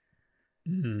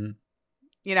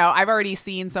 I've already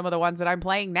seen some of the ones that I'm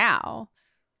playing now.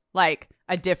 Like,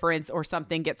 a difference or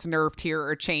something gets nerfed here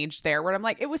or changed there, where I'm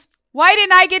like, why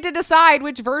didn't I get to decide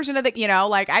which version of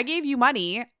like, I gave you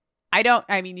money.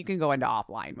 I mean, you can go into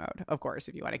offline mode, of course,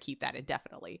 if you want to keep that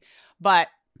indefinitely. But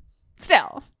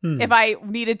still, if I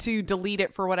needed to delete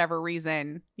it for whatever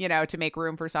reason, to make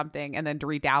room for something and then to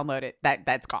re-download it,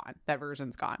 that's gone. That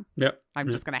version's gone. Yep. I'm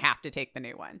just going to have to take the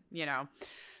new one,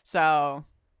 So...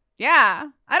 yeah,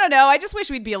 I don't know. I just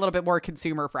wish we'd be a little bit more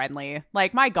consumer friendly.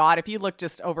 Like, my God, if you look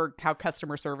just over how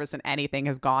customer service and anything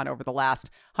has gone over the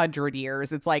last 100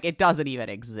 years, it's like it doesn't even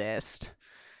exist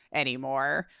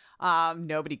anymore.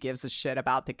 Nobody gives a shit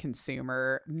about the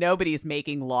consumer. Nobody's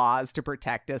making laws to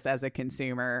protect us as a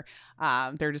consumer.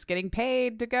 They're just getting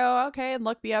paid to go, okay, and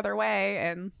look the other way.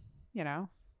 And,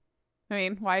 I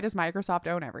mean, why does Microsoft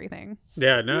own everything?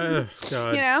 Yeah, no.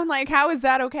 God. You know, like, how is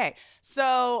that okay?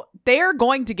 So they're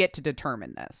going to get to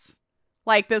determine this.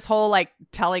 Like, this whole, like,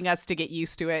 telling us to get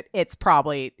used to it, it's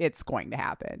going to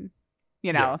happen.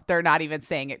 You know, they're not even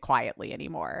saying it quietly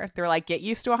anymore. They're like, get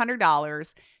used to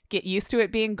 $100, get used to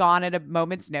it being gone at a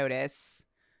moment's notice,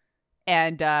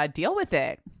 and deal with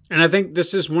it. And I think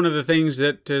this is one of the things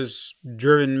that has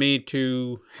driven me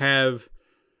to have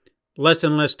less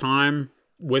and less time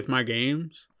with my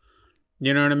games.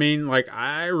 You know what I mean? Like,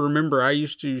 I remember I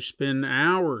used to spend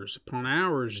hours upon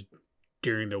hours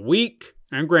during the week.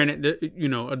 And granted, you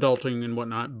know, adulting and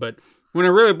whatnot. But when I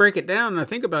really break it down and I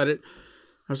think about it,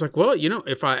 I was like, well, you know,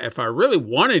 if I really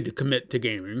wanted to commit to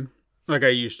gaming like I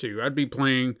used to, I'd be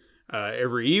playing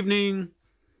every evening,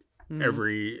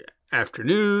 every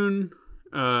afternoon,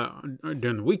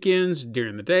 during the weekends,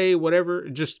 during the day, whatever.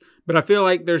 But I feel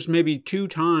like there's maybe 2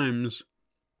 times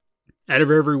out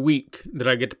of every week that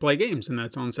I get to play games, and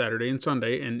that's on Saturday and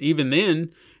Sunday. And even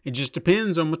then, it just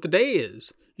depends on what the day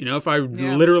is. You know, if I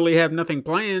literally have nothing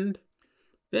planned,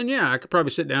 then yeah, I could probably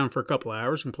sit down for a couple of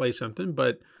hours and play something.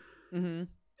 But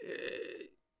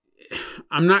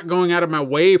I'm not going out of my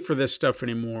way for this stuff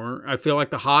anymore. I feel like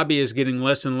the hobby is getting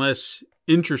less and less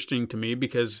interesting to me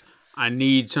because I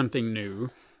need something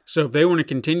new. So if they want to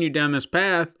continue down this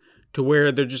path to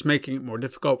where they're just making it more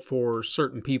difficult for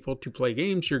certain people to play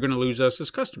games, you're going to lose us as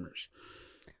customers.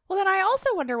 Well, then I also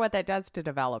wonder what that does to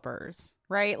developers,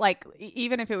 right? Like,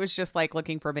 even if it was just like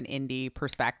looking from an indie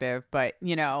perspective, but,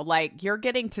 you know, like, you're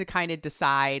getting to kind of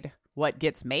decide what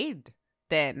gets made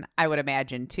then, I would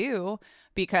imagine, too,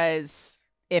 because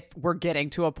if we're getting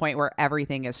to a point where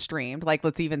everything is streamed, like,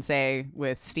 let's even say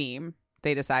with Steam,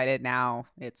 they decided now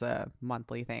it's a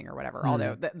monthly thing or whatever,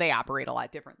 although they operate a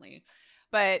lot differently.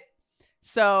 But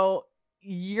so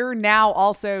you're now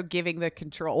also giving the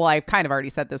control. Well, I've kind of already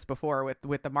said this before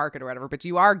with the market or whatever, but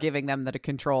you are giving them the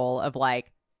control of,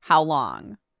 like, how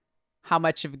long, how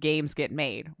much of games get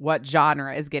made, what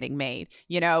genre is getting made,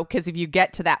 you know, because if you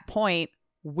get to that point,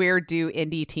 where do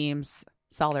indie teams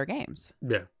sell their games?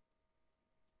 Yeah.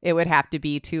 It would have to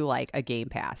be to, like, a Game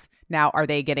Pass. Now, are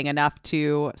they getting enough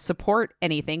to support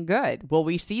anything good? Will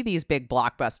we see these big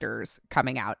blockbusters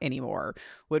coming out anymore?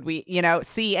 Would we, you know,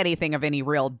 see anything of any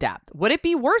real depth? Would it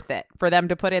be worth it for them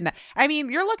to put in that? I mean,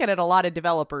 you're looking at a lot of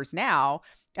developers now.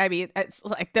 I mean, it's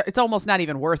like it's almost not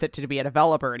even worth it to be a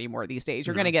developer anymore these days.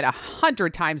 You're going to get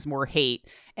 100 times more hate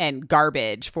and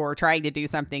garbage for trying to do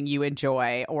something you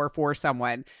enjoy or for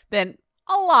someone than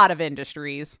a lot of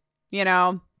industries, you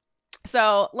know?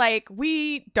 So, like,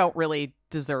 we don't really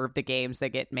deserve the games that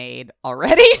get made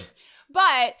already.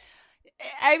 But,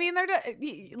 I mean,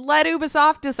 let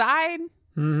Ubisoft decide.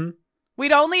 Mm-hmm.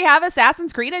 We'd only have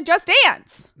Assassin's Creed and Just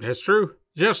Dance. That's true.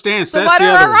 Just Dance. So that's what the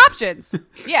are other our one. options?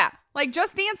 Yeah. Like,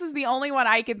 Just Dance is the only one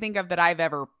I can think of that I've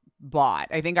ever bought.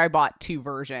 I think I bought 2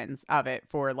 versions of it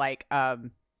for, like,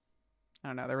 I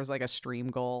don't know, there was like a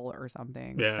stream goal or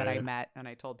something that I met, and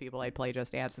I told people I'd play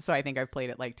Just Dance. So I think I've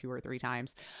played it like 2 or 3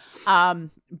 times.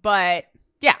 But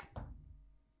yeah,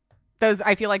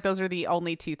 I feel like those are the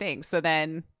only 2 things. So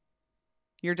then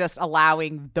you're just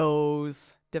allowing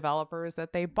those developers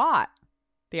that they bought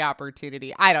the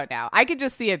opportunity. I don't know. I could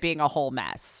just see it being a whole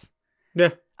mess. Yeah.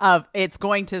 Of it's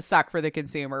going to suck for the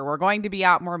consumer. We're going to be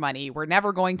out more money. We're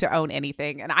never going to own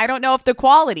anything. And I don't know if the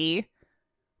quality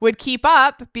would keep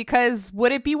up, because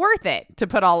would it be worth it to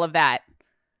put all of that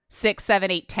 6,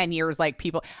 7, 8, 10 years like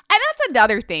people? And that's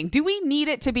another thing. Do we need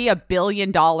it to be $1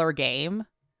 billion game?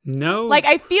 No. Like,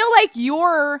 I feel like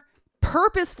you're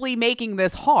purposefully making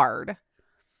this hard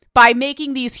by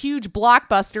making these huge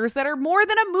blockbusters that are more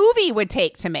than a movie would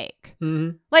take to make.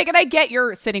 Mm-hmm. Like, and I get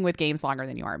you're sitting with games longer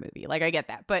than you are a movie. Like, I get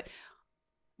that. But,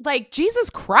 like,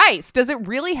 Jesus Christ, does it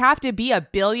really have to be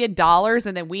 $1 billion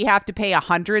and then we have to pay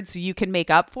 100 so you can make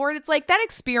up for it? It's like that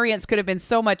experience could have been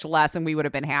so much less and we would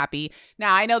have been happy.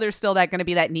 Now, I know there's still going to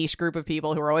be that niche group of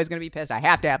people who are always going to be pissed. I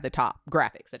have to have the top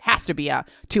graphics. It has to be a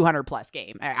 200 plus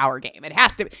hour game. It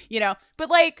has to, you know, but,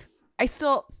 like,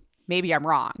 maybe I'm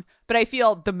wrong, but I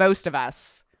feel the most of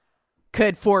us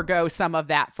could forego some of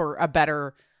that for a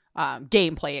better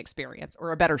gameplay experience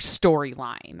or a better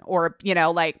storyline, or, you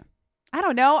know, like, I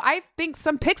don't know. I think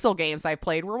some Pixel games I've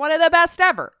played were one of the best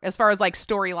ever as far as, like,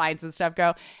 storylines and stuff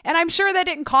go. And I'm sure that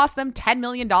didn't cost them $10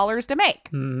 million to make.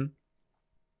 Mm-hmm.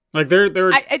 Like,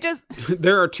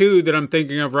 there are 2 that I'm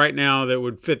thinking of right now that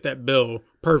would fit that bill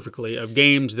perfectly, of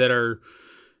games that are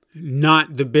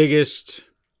not the biggest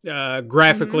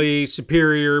graphically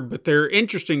superior, but they're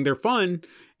interesting. They're fun.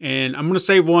 And I'm going to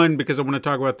save one because I want to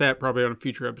talk about that probably on a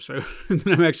future episode that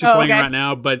I'm actually playing right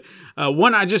now. But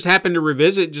one I just happened to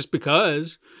revisit just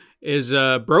because, is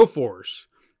Broforce,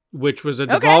 which was a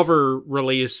Devolver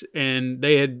release, and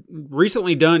they had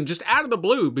recently done, just out of the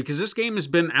blue, because this game has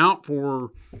been out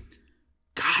for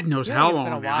God knows how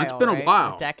long now. It's been a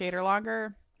while. A decade or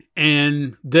longer.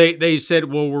 And they said,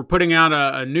 well, we're putting out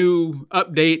a new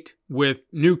update with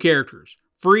new characters.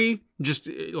 Free, just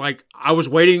like I was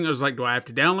waiting. I was like, do I have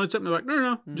to download something? They're like,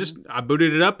 no. Just I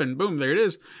booted it up and boom, there it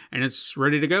is. And it's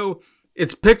ready to go.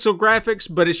 It's pixel graphics,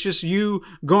 but it's just you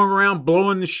going around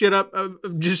blowing the shit up of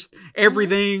just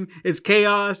everything. It's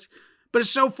chaos, but it's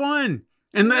so fun.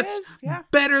 And that's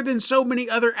better than so many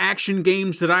other action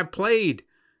games that I've played.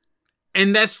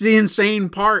 And that's the insane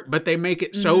part, but they make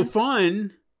it so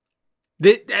fun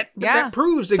that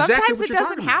proves exactly Sometimes what you're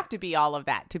talking about. it doesn't have to be all of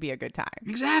that to be a good time.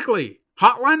 Exactly.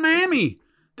 Hotline Miami.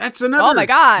 That's another oh my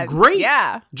God. Great.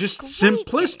 Yeah. Just great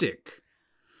simplistic. Game.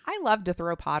 I love to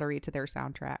throw pottery to their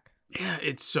soundtrack. Yeah,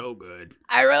 it's so good.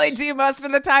 I really do. Most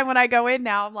of the time when I go in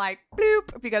now, I'm like,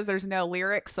 bloop, because there's no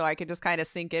lyrics, so I can just kind of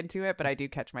sink into it. But I do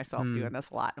catch myself doing this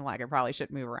a lot. And like, I probably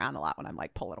should move around a lot when I'm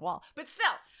like pulling a wall. But still,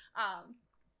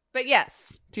 but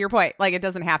yes, to your point, like it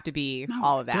doesn't have to be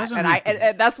all of that.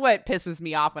 And that's what pisses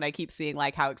me off when I keep seeing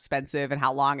like how expensive and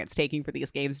how long it's taking for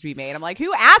these games to be made. I'm like,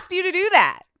 who asked you to do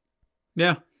that?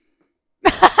 Yeah.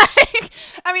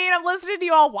 I mean, I'm listening to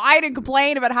you all whine and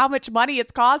complain about how much money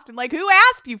it's costing. Like, who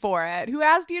asked you for it? Who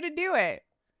asked you to do it?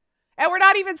 And we're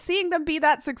not even seeing them be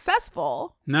that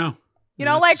successful. No. You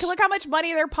know, like, look how much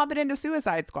money they're pumping into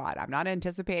Suicide Squad. I'm not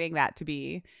anticipating that to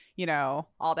be, you know,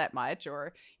 all that much.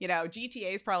 Or, you know,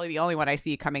 GTA is probably the only one I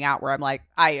see coming out where I'm like,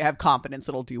 I have confidence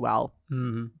it'll do well.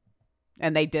 Mm-hmm.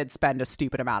 And they did spend a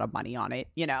stupid amount of money on it,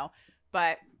 you know.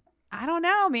 But I don't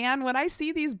know, man. When I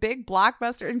see these big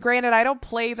blockbusters, and granted, I don't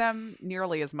play them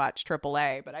nearly as much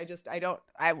AAA, but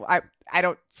I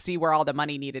don't see where all the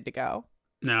money needed to go.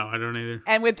 No, I don't either.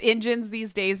 And with engines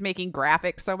these days making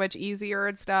graphics so much easier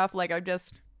and stuff, like I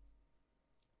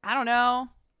don't know.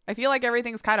 I feel like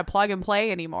everything's kind of plug and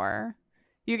play anymore.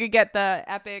 You could get the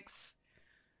Epic's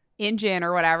engine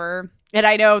or whatever. And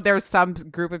I know there's some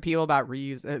group of people about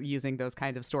using those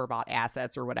kinds of store-bought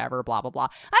assets or whatever, blah, blah, blah.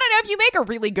 I don't know. If you make a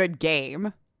really good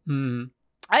game,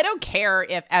 I don't care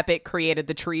if Epic created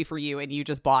the tree for you and you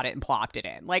just bought it and plopped it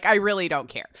in. Like, I really don't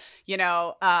care. You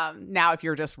know, now if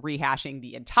you're just rehashing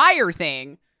the entire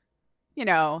thing, you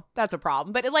know, that's a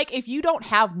problem. But like, if you don't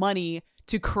have money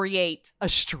to create a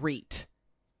street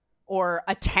or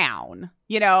a town,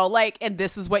 you know, like, and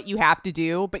this is what you have to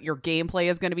do, but your gameplay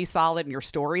is going to be solid and your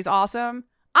story's awesome,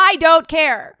 I don't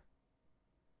care.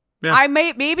 Yeah.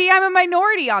 Maybe I'm a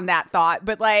minority on that thought,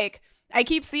 but like, I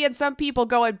keep seeing some people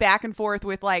going back and forth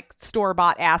with like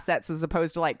store-bought assets as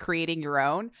opposed to like creating your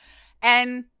own.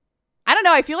 And I don't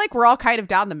know, I feel like we're all kind of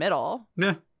down the middle.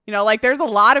 Yeah. You know, like there's a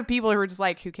lot of people who are just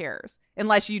like, who cares?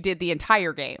 Unless you did the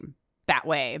entire game that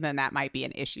way, and then that might be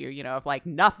an issue, you know, if like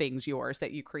nothing's yours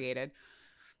that you created.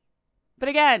 But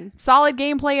again, solid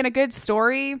gameplay and a good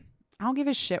story, I don't give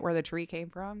a shit where the tree came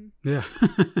from. Yeah.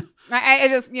 I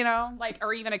just, you know, like,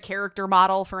 or even a character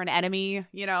model for an enemy,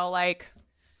 you know, like,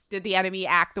 did the enemy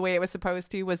act the way it was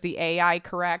supposed to? Was the AI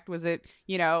correct? Was it,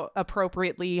 you know,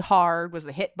 appropriately hard? Was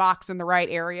the hitbox in the right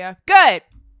area? Good.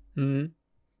 Mm-hmm.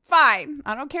 Fine.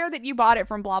 I don't care that you bought it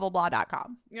from blah, blah,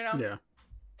 blah.com, you know? Yeah.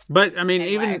 But, I mean,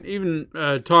 anyway.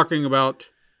 even talking about,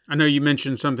 I know you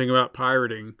mentioned something about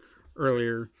pirating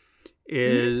earlier,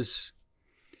 is,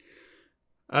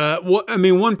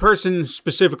 one person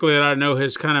specifically that I know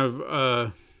has kind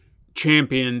of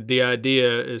championed the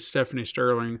idea is Stephanie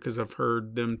Sterling, because I've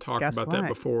heard them talk about that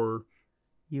before.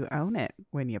 You own it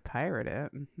when you pirate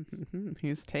it.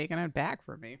 Who's taking it back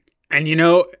from me? And, you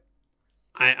know,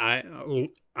 I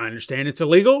understand it's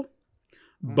illegal,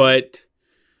 but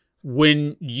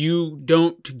when you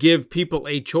don't give people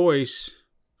a choice,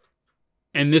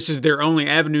 and this is their only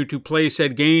avenue to play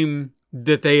said game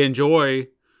that they enjoy,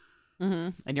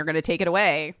 and you're going to take it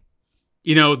away,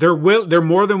 you know, they're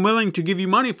more than willing to give you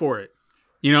money for it,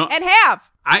 you know, and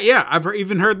have. I've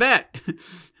even heard that.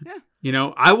 Yeah. You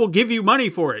know, I will give you money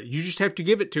for it. You just have to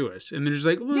give it to us. And there's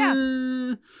like,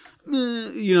 you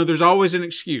know, there's always an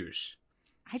excuse.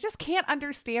 I just can't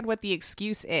understand what the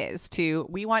excuse is to,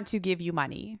 we want to give you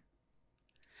money.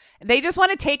 They just want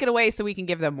to take it away so we can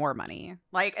give them more money.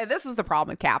 Like, this is the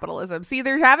problem with capitalism. See,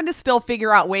 they're having to still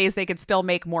figure out ways they could still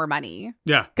make more money.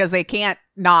 Yeah. Because they can't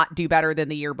not do better than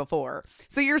the year before.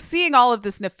 So you're seeing all of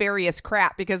this nefarious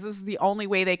crap because this is the only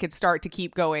way they could start to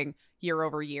keep going year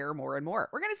over year, more and more.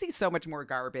 We're going to see so much more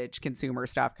garbage consumer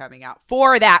stuff coming out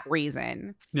for that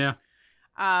reason. Yeah.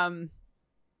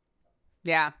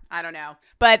 Yeah, I don't know.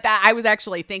 But I was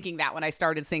actually thinking that when I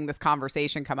started seeing this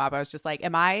conversation come up, I was just like,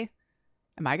 am I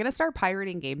Am I going to start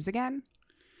pirating games again?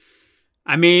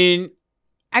 I mean,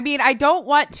 I don't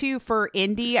want to for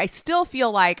indie. I still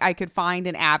feel like I could find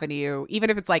an avenue, even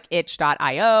if it's like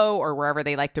itch.io or wherever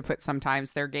they like to put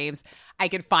sometimes their games. I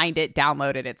could find it,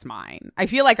 download it, it's mine. I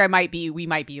feel like we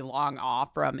might be long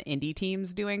off from indie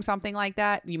teams doing something like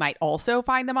that. You might also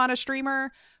find them on a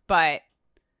streamer, but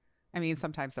I mean,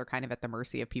 sometimes they're kind of at the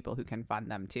mercy of people who can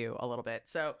fund them too a little bit.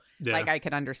 So like I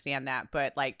can understand that,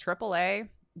 but like AAA,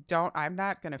 I'm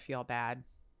not going to feel bad.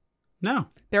 No.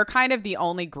 They're kind of the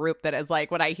only group that is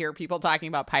like, when I hear people talking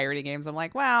about pirating games, I'm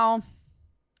like, well,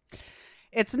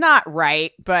 it's not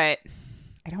right, but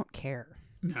I don't care.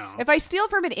 No. If I steal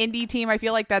from an indie team, I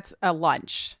feel like that's a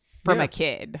lunch from a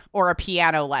kid or a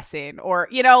piano lesson or,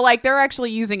 like they're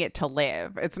actually using it to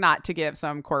live. It's not to give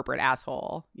some corporate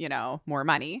asshole, more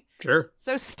money. Sure.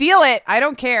 So steal it. I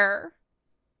don't care.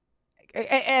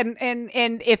 And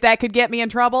if that could get me in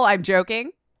trouble, I'm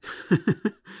joking.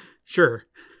 Sure.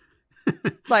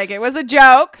 Like it was a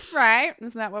joke, right?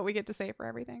 Isn't that what we get to say for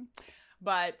everything?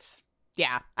 But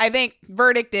yeah, I think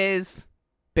verdict is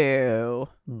boo.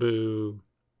 Boo.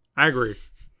 I agree.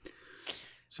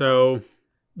 So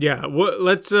yeah,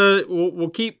 we'll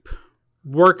keep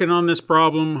working on this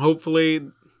problem. Hopefully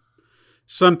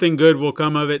something good will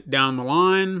come of it down the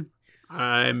line.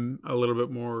 I'm a little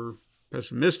bit more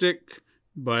pessimistic,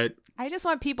 but I just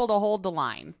want people to hold the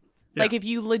line. Yeah. Like if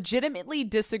you legitimately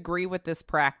disagree with this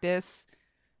practice,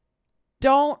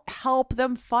 don't help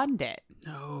them fund it.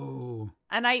 No.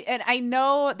 And I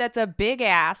know that's a big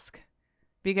ask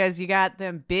because you got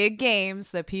them big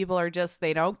games that people are just,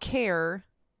 they don't care.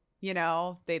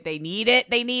 They need it.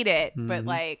 They need it. Mm-hmm. But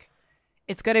like,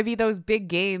 it's going to be those big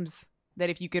games that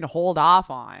if you can hold off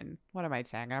on, what am I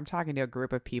saying? I'm talking to a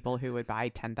group of people who would buy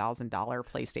 $10,000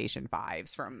 PlayStation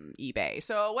 5s from eBay.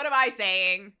 So what am I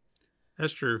saying?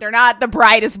 That's true. They're not the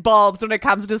brightest bulbs when it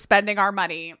comes to spending our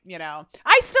money,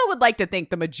 I still would like to think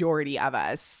the majority of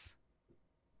us.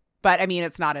 But I mean,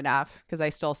 it's not enough because I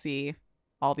still see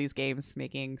all these games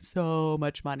making so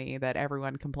much money that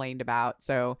everyone complained about.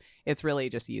 So it's really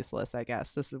just useless, I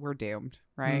guess. We're doomed,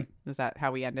 right? Is that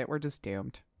how we end it? We're just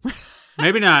doomed.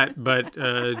 Maybe not, but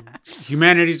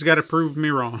humanity's got to prove me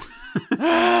wrong.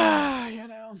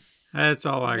 That's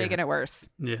all I got. Making it worse.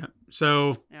 Yeah.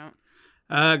 So, Yeah.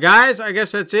 Guys, I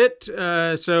guess that's it.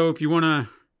 So if you want to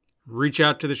reach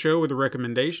out to the show with a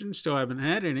recommendation, still haven't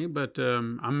had any, but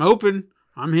I'm open.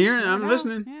 I'm here. I'm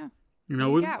listening. Yeah.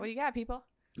 What do you got, people?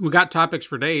 We got topics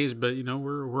for days, but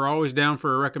we're always down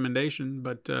for a recommendation.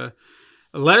 But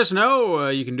let us know.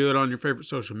 You can do it on your favorite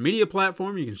social media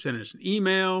platform. You can send us an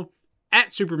email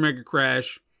at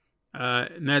supermegacrash,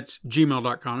 and that's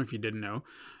gmail.com if you didn't know.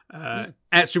 At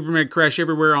supermegacrash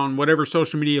everywhere on whatever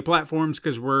social media platforms,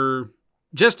 because we're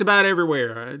just about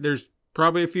everywhere. There's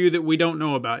probably a few that we don't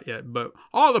know about yet, but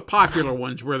all the popular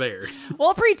ones were there.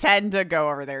 We'll pretend to go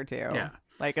over there too. Yeah.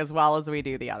 Like as well as we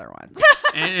do the other ones.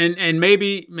 and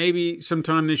maybe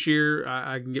sometime this year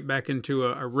I can get back into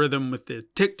a rhythm with the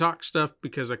TikTok stuff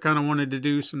because I kind of wanted to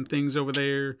do some things over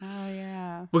there. Oh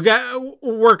yeah. We're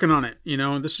working on it.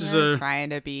 We're trying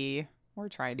to be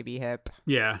hip.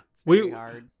 Yeah. It's very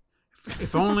hard.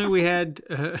 If only we had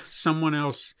someone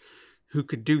else who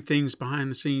could do things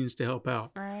behind the scenes to help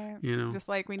out. Right. Just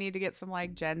like we need to get some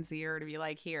like Gen Zer to be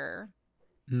like, here,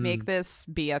 make this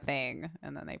be a thing.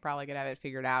 And then they probably could have it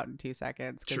figured out in 2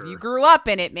 seconds because you grew up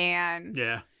in it, man.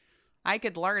 Yeah. I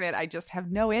could learn it. I just have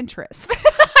no interest.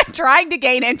 I'm trying to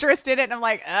gain interest in it. And I'm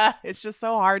like, it's just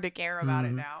so hard to care about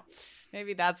it now.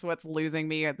 Maybe that's what's losing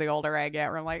me the older I get,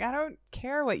 where I'm like, I don't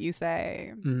care what you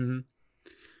say.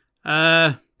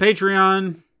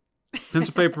 Patreon,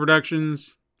 Pencil Paper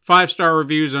Productions, 5-star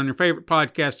reviews on your favorite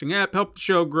podcasting app. Help the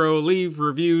show grow. Leave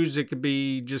reviews. It could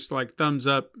be just like thumbs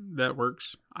up. That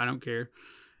works. I don't care.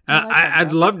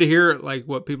 I'd love to hear like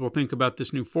what people think about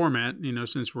this new format,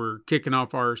 since we're kicking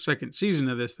off our second season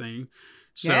of this thing.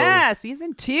 So, yeah,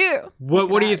 season 2.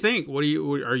 What do you think? Are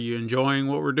you enjoying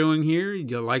what we're doing here?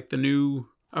 You like the new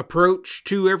approach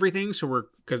to everything?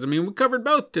 Because we covered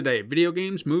both today: video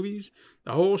games, movies,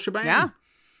 the whole shebang. Yeah.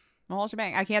 The whole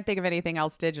shebang. I can't think of anything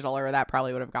else digital, or that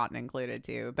probably would have gotten included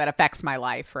too, that affects my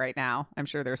life right now. I'm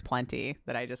sure there's plenty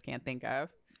that I just can't think of.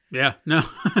 Yeah, no.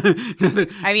 Nothing.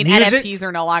 I mean, music? NFTs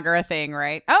are no longer a thing,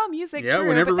 right? Oh, music, yeah,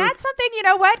 true. But that's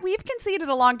something, we've conceded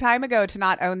a long time ago to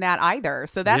not own that either.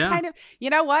 So that's kind of,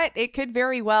 it could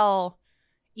very well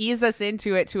ease us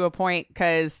into it to a point,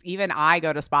 because even I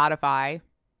go to Spotify.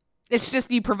 It's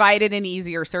just you provided an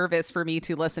easier service for me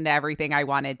to listen to everything I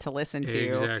wanted to listen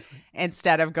to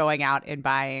instead of going out and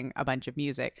buying a bunch of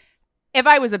music. If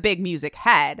I was a big music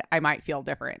head, I might feel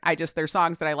different. There's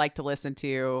songs that I like to listen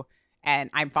to And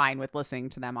I'm fine with listening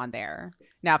to them on there.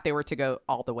 Now, if they were to go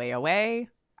all the way away,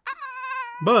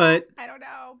 But I don't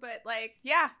know. But like,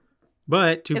 yeah.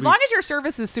 But as long as your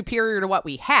service is superior to what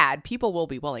we had, people will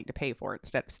be willing to pay for it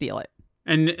instead of steal it.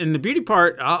 And the beauty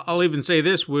part, I'll even say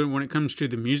this when it comes to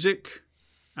the music.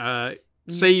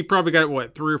 Say you probably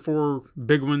got 3 or 4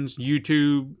 big ones: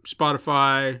 YouTube,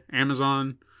 Spotify,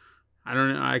 Amazon. I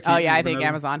don't know. I think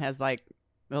Amazon has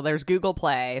there's Google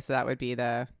Play, so that would be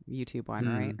the YouTube one,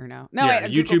 right? Or no? No, yeah,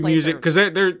 wait, YouTube Music, because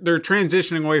they're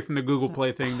transitioning away from the Google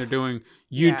Play thing. They're doing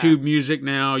YouTube Music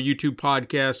now, YouTube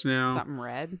Podcasts now. Something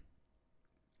red.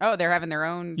 Oh, they're having their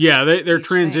own. Yeah, they're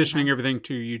transitioning everything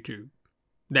to YouTube.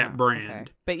 That brand. Okay.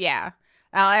 But yeah.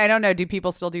 I don't know. Do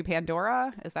people still do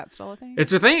Pandora? Is that still a thing?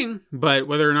 It's a thing, but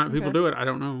whether or not people do it, I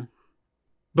don't know.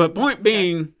 But point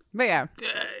being, but yeah,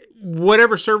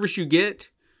 whatever service you get,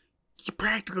 you're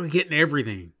practically getting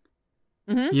everything.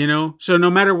 You know? So no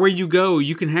matter where you go,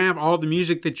 you can have all the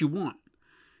music that you want.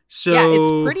 So yeah,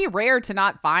 it's pretty rare to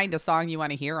not find a song you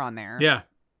want to hear on there. Yeah.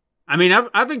 I mean,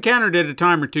 I've encountered it a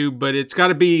time or two, but it's got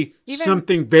to be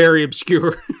something very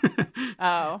obscure.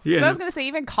 Oh. So I was going to say,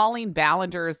 even Colleen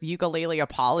Ballinger's Ukulele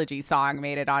Apology song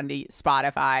made it onto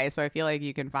Spotify, so I feel like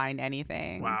you can find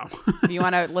anything. Wow. If you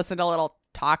want to listen to a little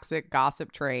Toxic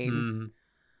Gossip Train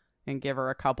and give her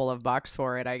a couple of bucks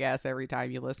for it, I guess, every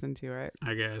time you listen to it.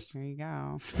 I guess. There you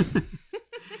go.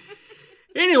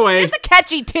 Anyway. It's a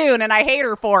catchy tune, and I hate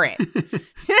her for it.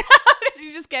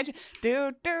 You just catch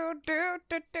do.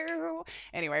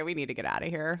 Anyway, we need to get out of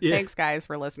here. Yeah. Thanks, guys,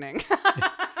 for listening.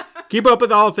 Keep up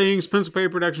with all things.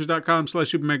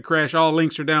 pencilpaperproductions.com/SuperMegaCrash. All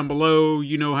links are down below.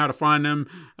 You know how to find them.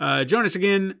 Join us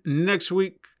again next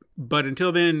week. But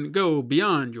until then, go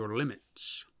beyond your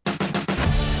limits.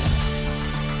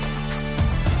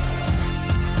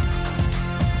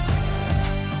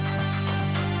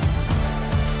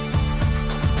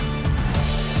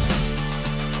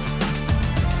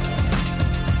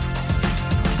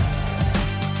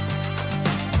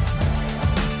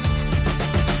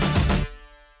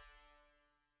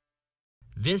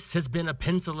 This has been a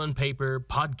Pencil and Paper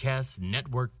Podcast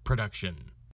Network production.